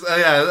pictures.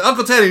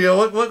 Uncle Teddy, you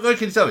know, what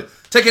can you tell me?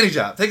 Take any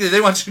job. They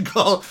want you to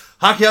call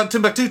hockey out in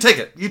Timbuktu. Take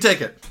it. You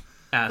take it.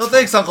 Asshole. No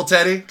thanks, Uncle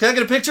Teddy. Can I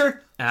get a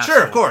picture? Asshole.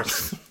 Sure, of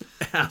course.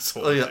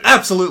 Asshole. Oh, yeah,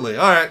 absolutely.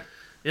 All right.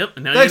 Yep.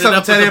 And now Thanks, you ended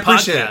Uncle up Teddy. with a I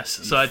appreciate podcast.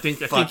 it. So I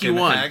think you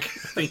won. Hack.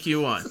 I think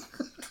you won.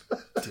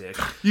 Dick.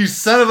 You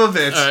son of a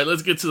bitch. All right,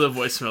 let's get to the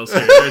voicemails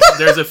here.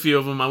 There's a few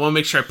of them. I want to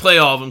make sure I play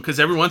all of them because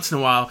every once in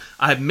a while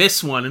I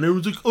miss one and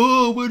everyone's like,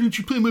 oh, why didn't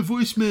you play my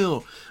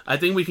voicemail? I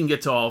think we can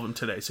get to all of them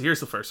today. So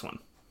here's the first one.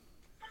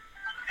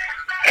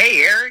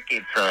 Hey, Eric,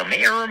 it's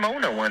Mayor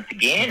Ramona once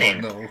again,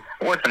 I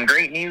want some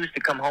great news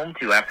to come home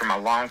to after my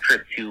long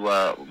trip to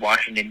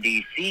Washington,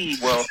 D.C.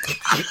 Well,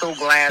 I'm so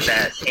glad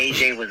that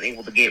AJ was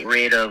able to get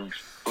rid of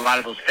a lot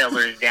of those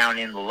fellers down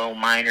in the low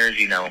minors,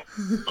 you know,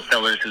 those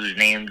fellers whose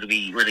names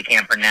we really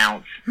can't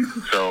pronounce.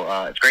 So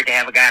it's great to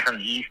have a guy from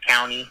the East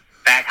County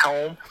back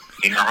home.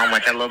 You know how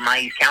much I love my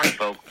East County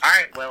folk. All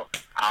right, well,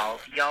 I'll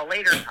see y'all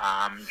later.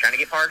 I'm trying to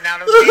get pardoned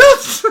out of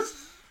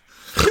the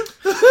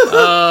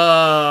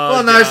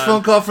Well, nice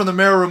phone call from the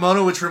Mayor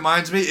Ramona, which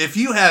reminds me, if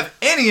you have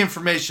any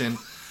information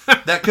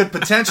that could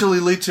potentially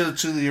lead to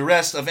the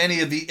arrest of any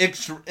of the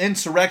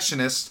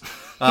insurrectionists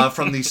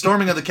from the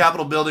storming of the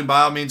Capitol building,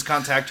 by all means,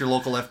 contact your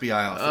local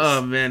FBI office.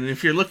 Oh, man.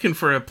 If you're looking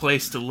for a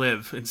place to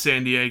live in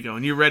San Diego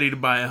and you're ready to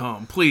buy a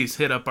home, please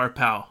hit up our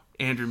pal,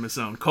 Andrew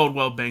Mazzone,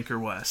 Coldwell Banker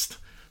West.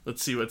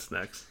 Let's see what's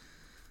next.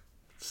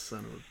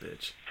 Son of a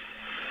bitch.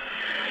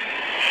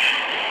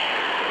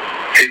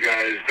 Hey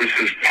guys, this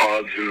is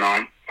Pods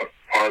Anonymous.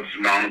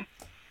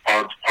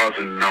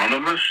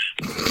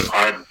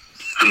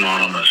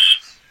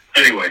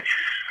 Anyway,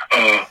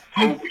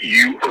 hope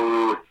you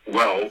are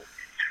well.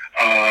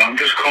 I'm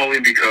just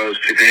calling because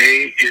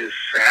today is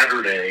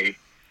Saturday,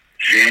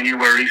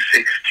 January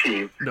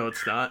 16th. No,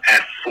 it's not.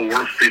 At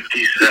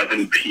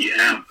 4:57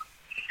 p.m.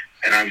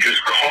 And I'm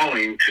just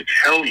calling to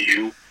tell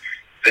you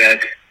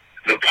that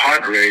the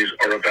Padres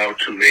are about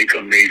to make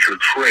a major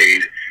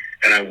trade,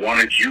 and I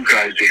wanted you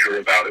guys to hear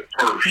about it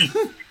first.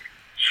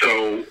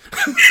 So,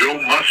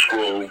 Joe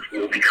Musgrove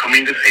will be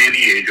coming to San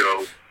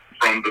Diego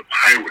from the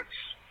Pirates.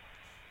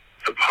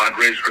 The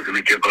Padres are going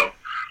to give up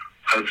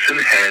Hudson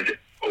Head,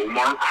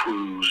 Omar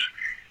Cruz,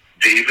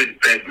 David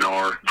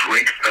Bednar,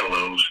 Drake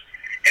Fellows,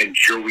 and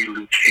Joey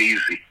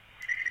Lucchese.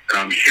 And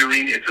I'm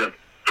hearing it's a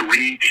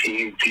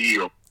 3-team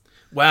deal.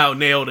 Wow,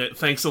 nailed it.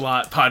 Thanks a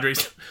lot,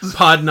 Padres.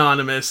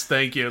 Podnonymous,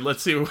 thank you.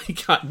 Let's see what we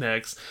got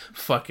next.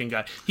 Fucking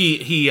guy.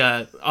 He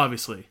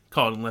obviously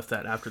called and left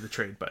that after the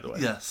trade, by the way.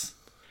 Yes,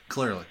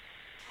 clearly.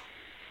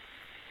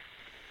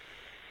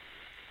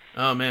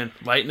 Oh, man.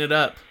 Lighten it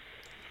up.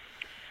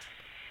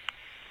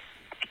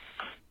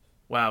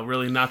 Wow,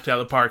 really knocked it out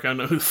of the park. I don't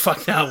know who the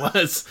fuck that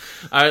was.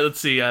 All right,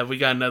 let's see. We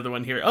got another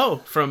one here. Oh,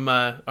 from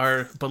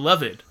our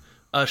beloved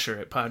Usher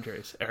at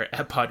Padres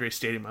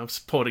Stadium. I was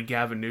pulled a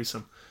Gavin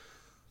Newsom.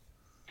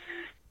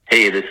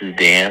 Hey, this is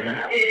Dan,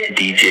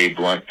 DJ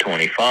Blunt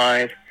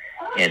 25,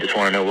 and just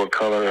want to know what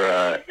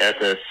color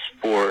SS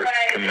Sport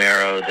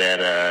Camaro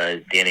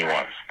that Danny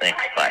wants.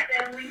 Thanks, bye.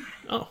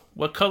 Oh,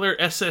 what color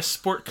SS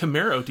Sport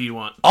Camaro do you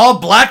want? All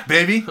black,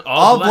 baby.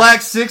 All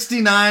black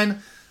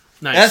 69.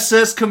 Nice.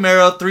 SS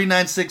Camaro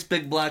 396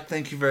 Big Black.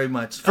 Thank you very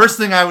much. First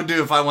thing I would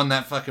do if I won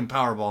that fucking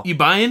Powerball. You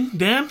buying,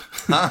 Dan?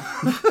 Huh?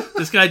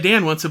 This guy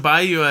Dan wants to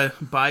buy you the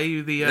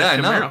Yeah,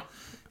 Camaro. I know.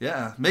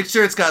 Yeah, make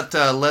sure it's got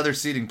leather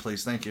seating,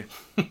 please. Thank you.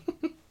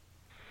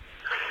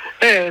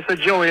 Hey,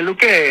 it's Joey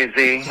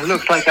Lucchese.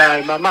 Looks like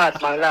I'm at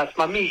my last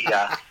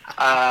mamilla.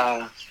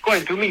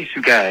 Going to miss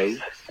you guys.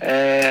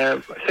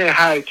 Say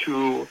hi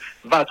to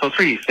Vato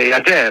 3, say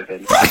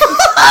Adev.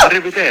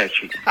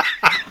 Arrivederci.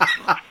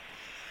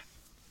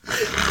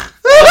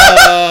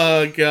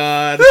 Oh,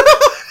 God.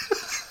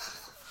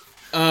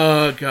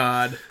 Oh,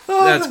 God.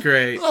 That's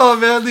great. Oh,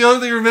 man. The only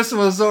thing we're missing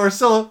was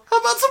Orsillo. How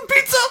about some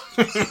pizza?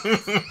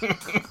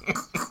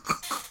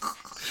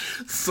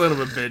 Son of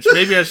a bitch.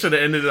 Maybe I should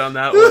have ended it on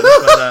that one.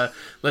 But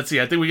let's see.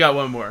 I think we got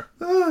one more.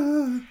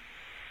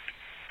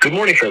 Good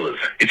morning, fellas.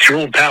 It's your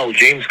old pal,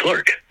 James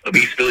Clark, of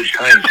East Village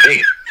Times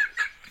fame.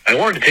 I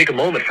wanted to take a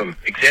moment from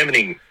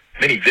examining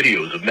many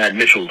videos of Matt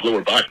Mitchell's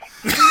lower body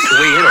to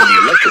weigh in on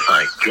the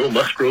electrifying Joe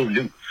Musgrove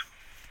news.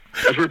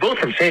 As we're both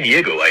from San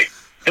Diego, I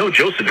know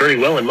Joseph very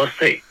well and must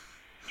say,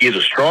 he is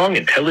a strong,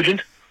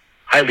 intelligent,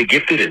 highly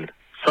gifted, and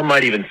some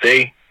might even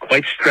say,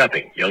 quite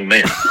strapping young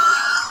man.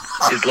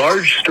 His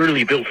large,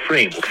 sturdily built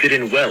frame will fit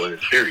in well in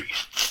his very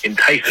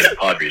enticing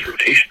Padres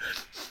rotation.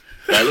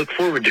 And I look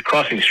forward to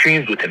crossing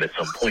streams with him at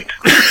some point.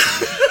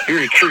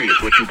 Very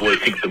curious what you boys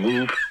think of the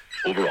move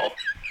overall.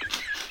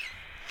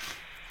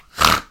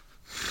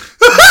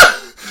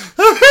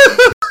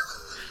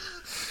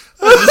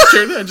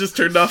 I just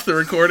turned off the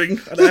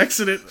recording on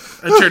accident.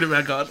 I turned it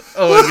back on.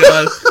 Oh my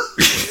God.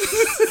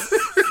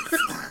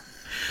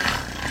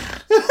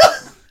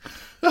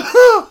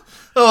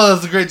 Oh,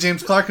 that's the great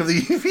James Clark of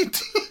the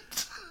EVT.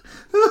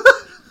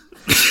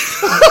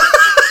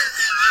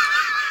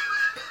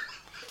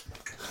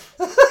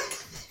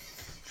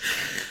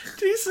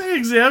 Did he say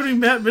examining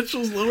Matt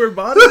Mitchell's lower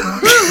body?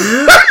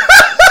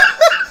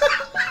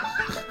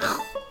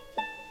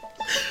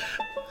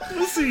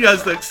 We'll see you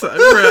guys next time.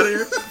 We're out of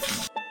here.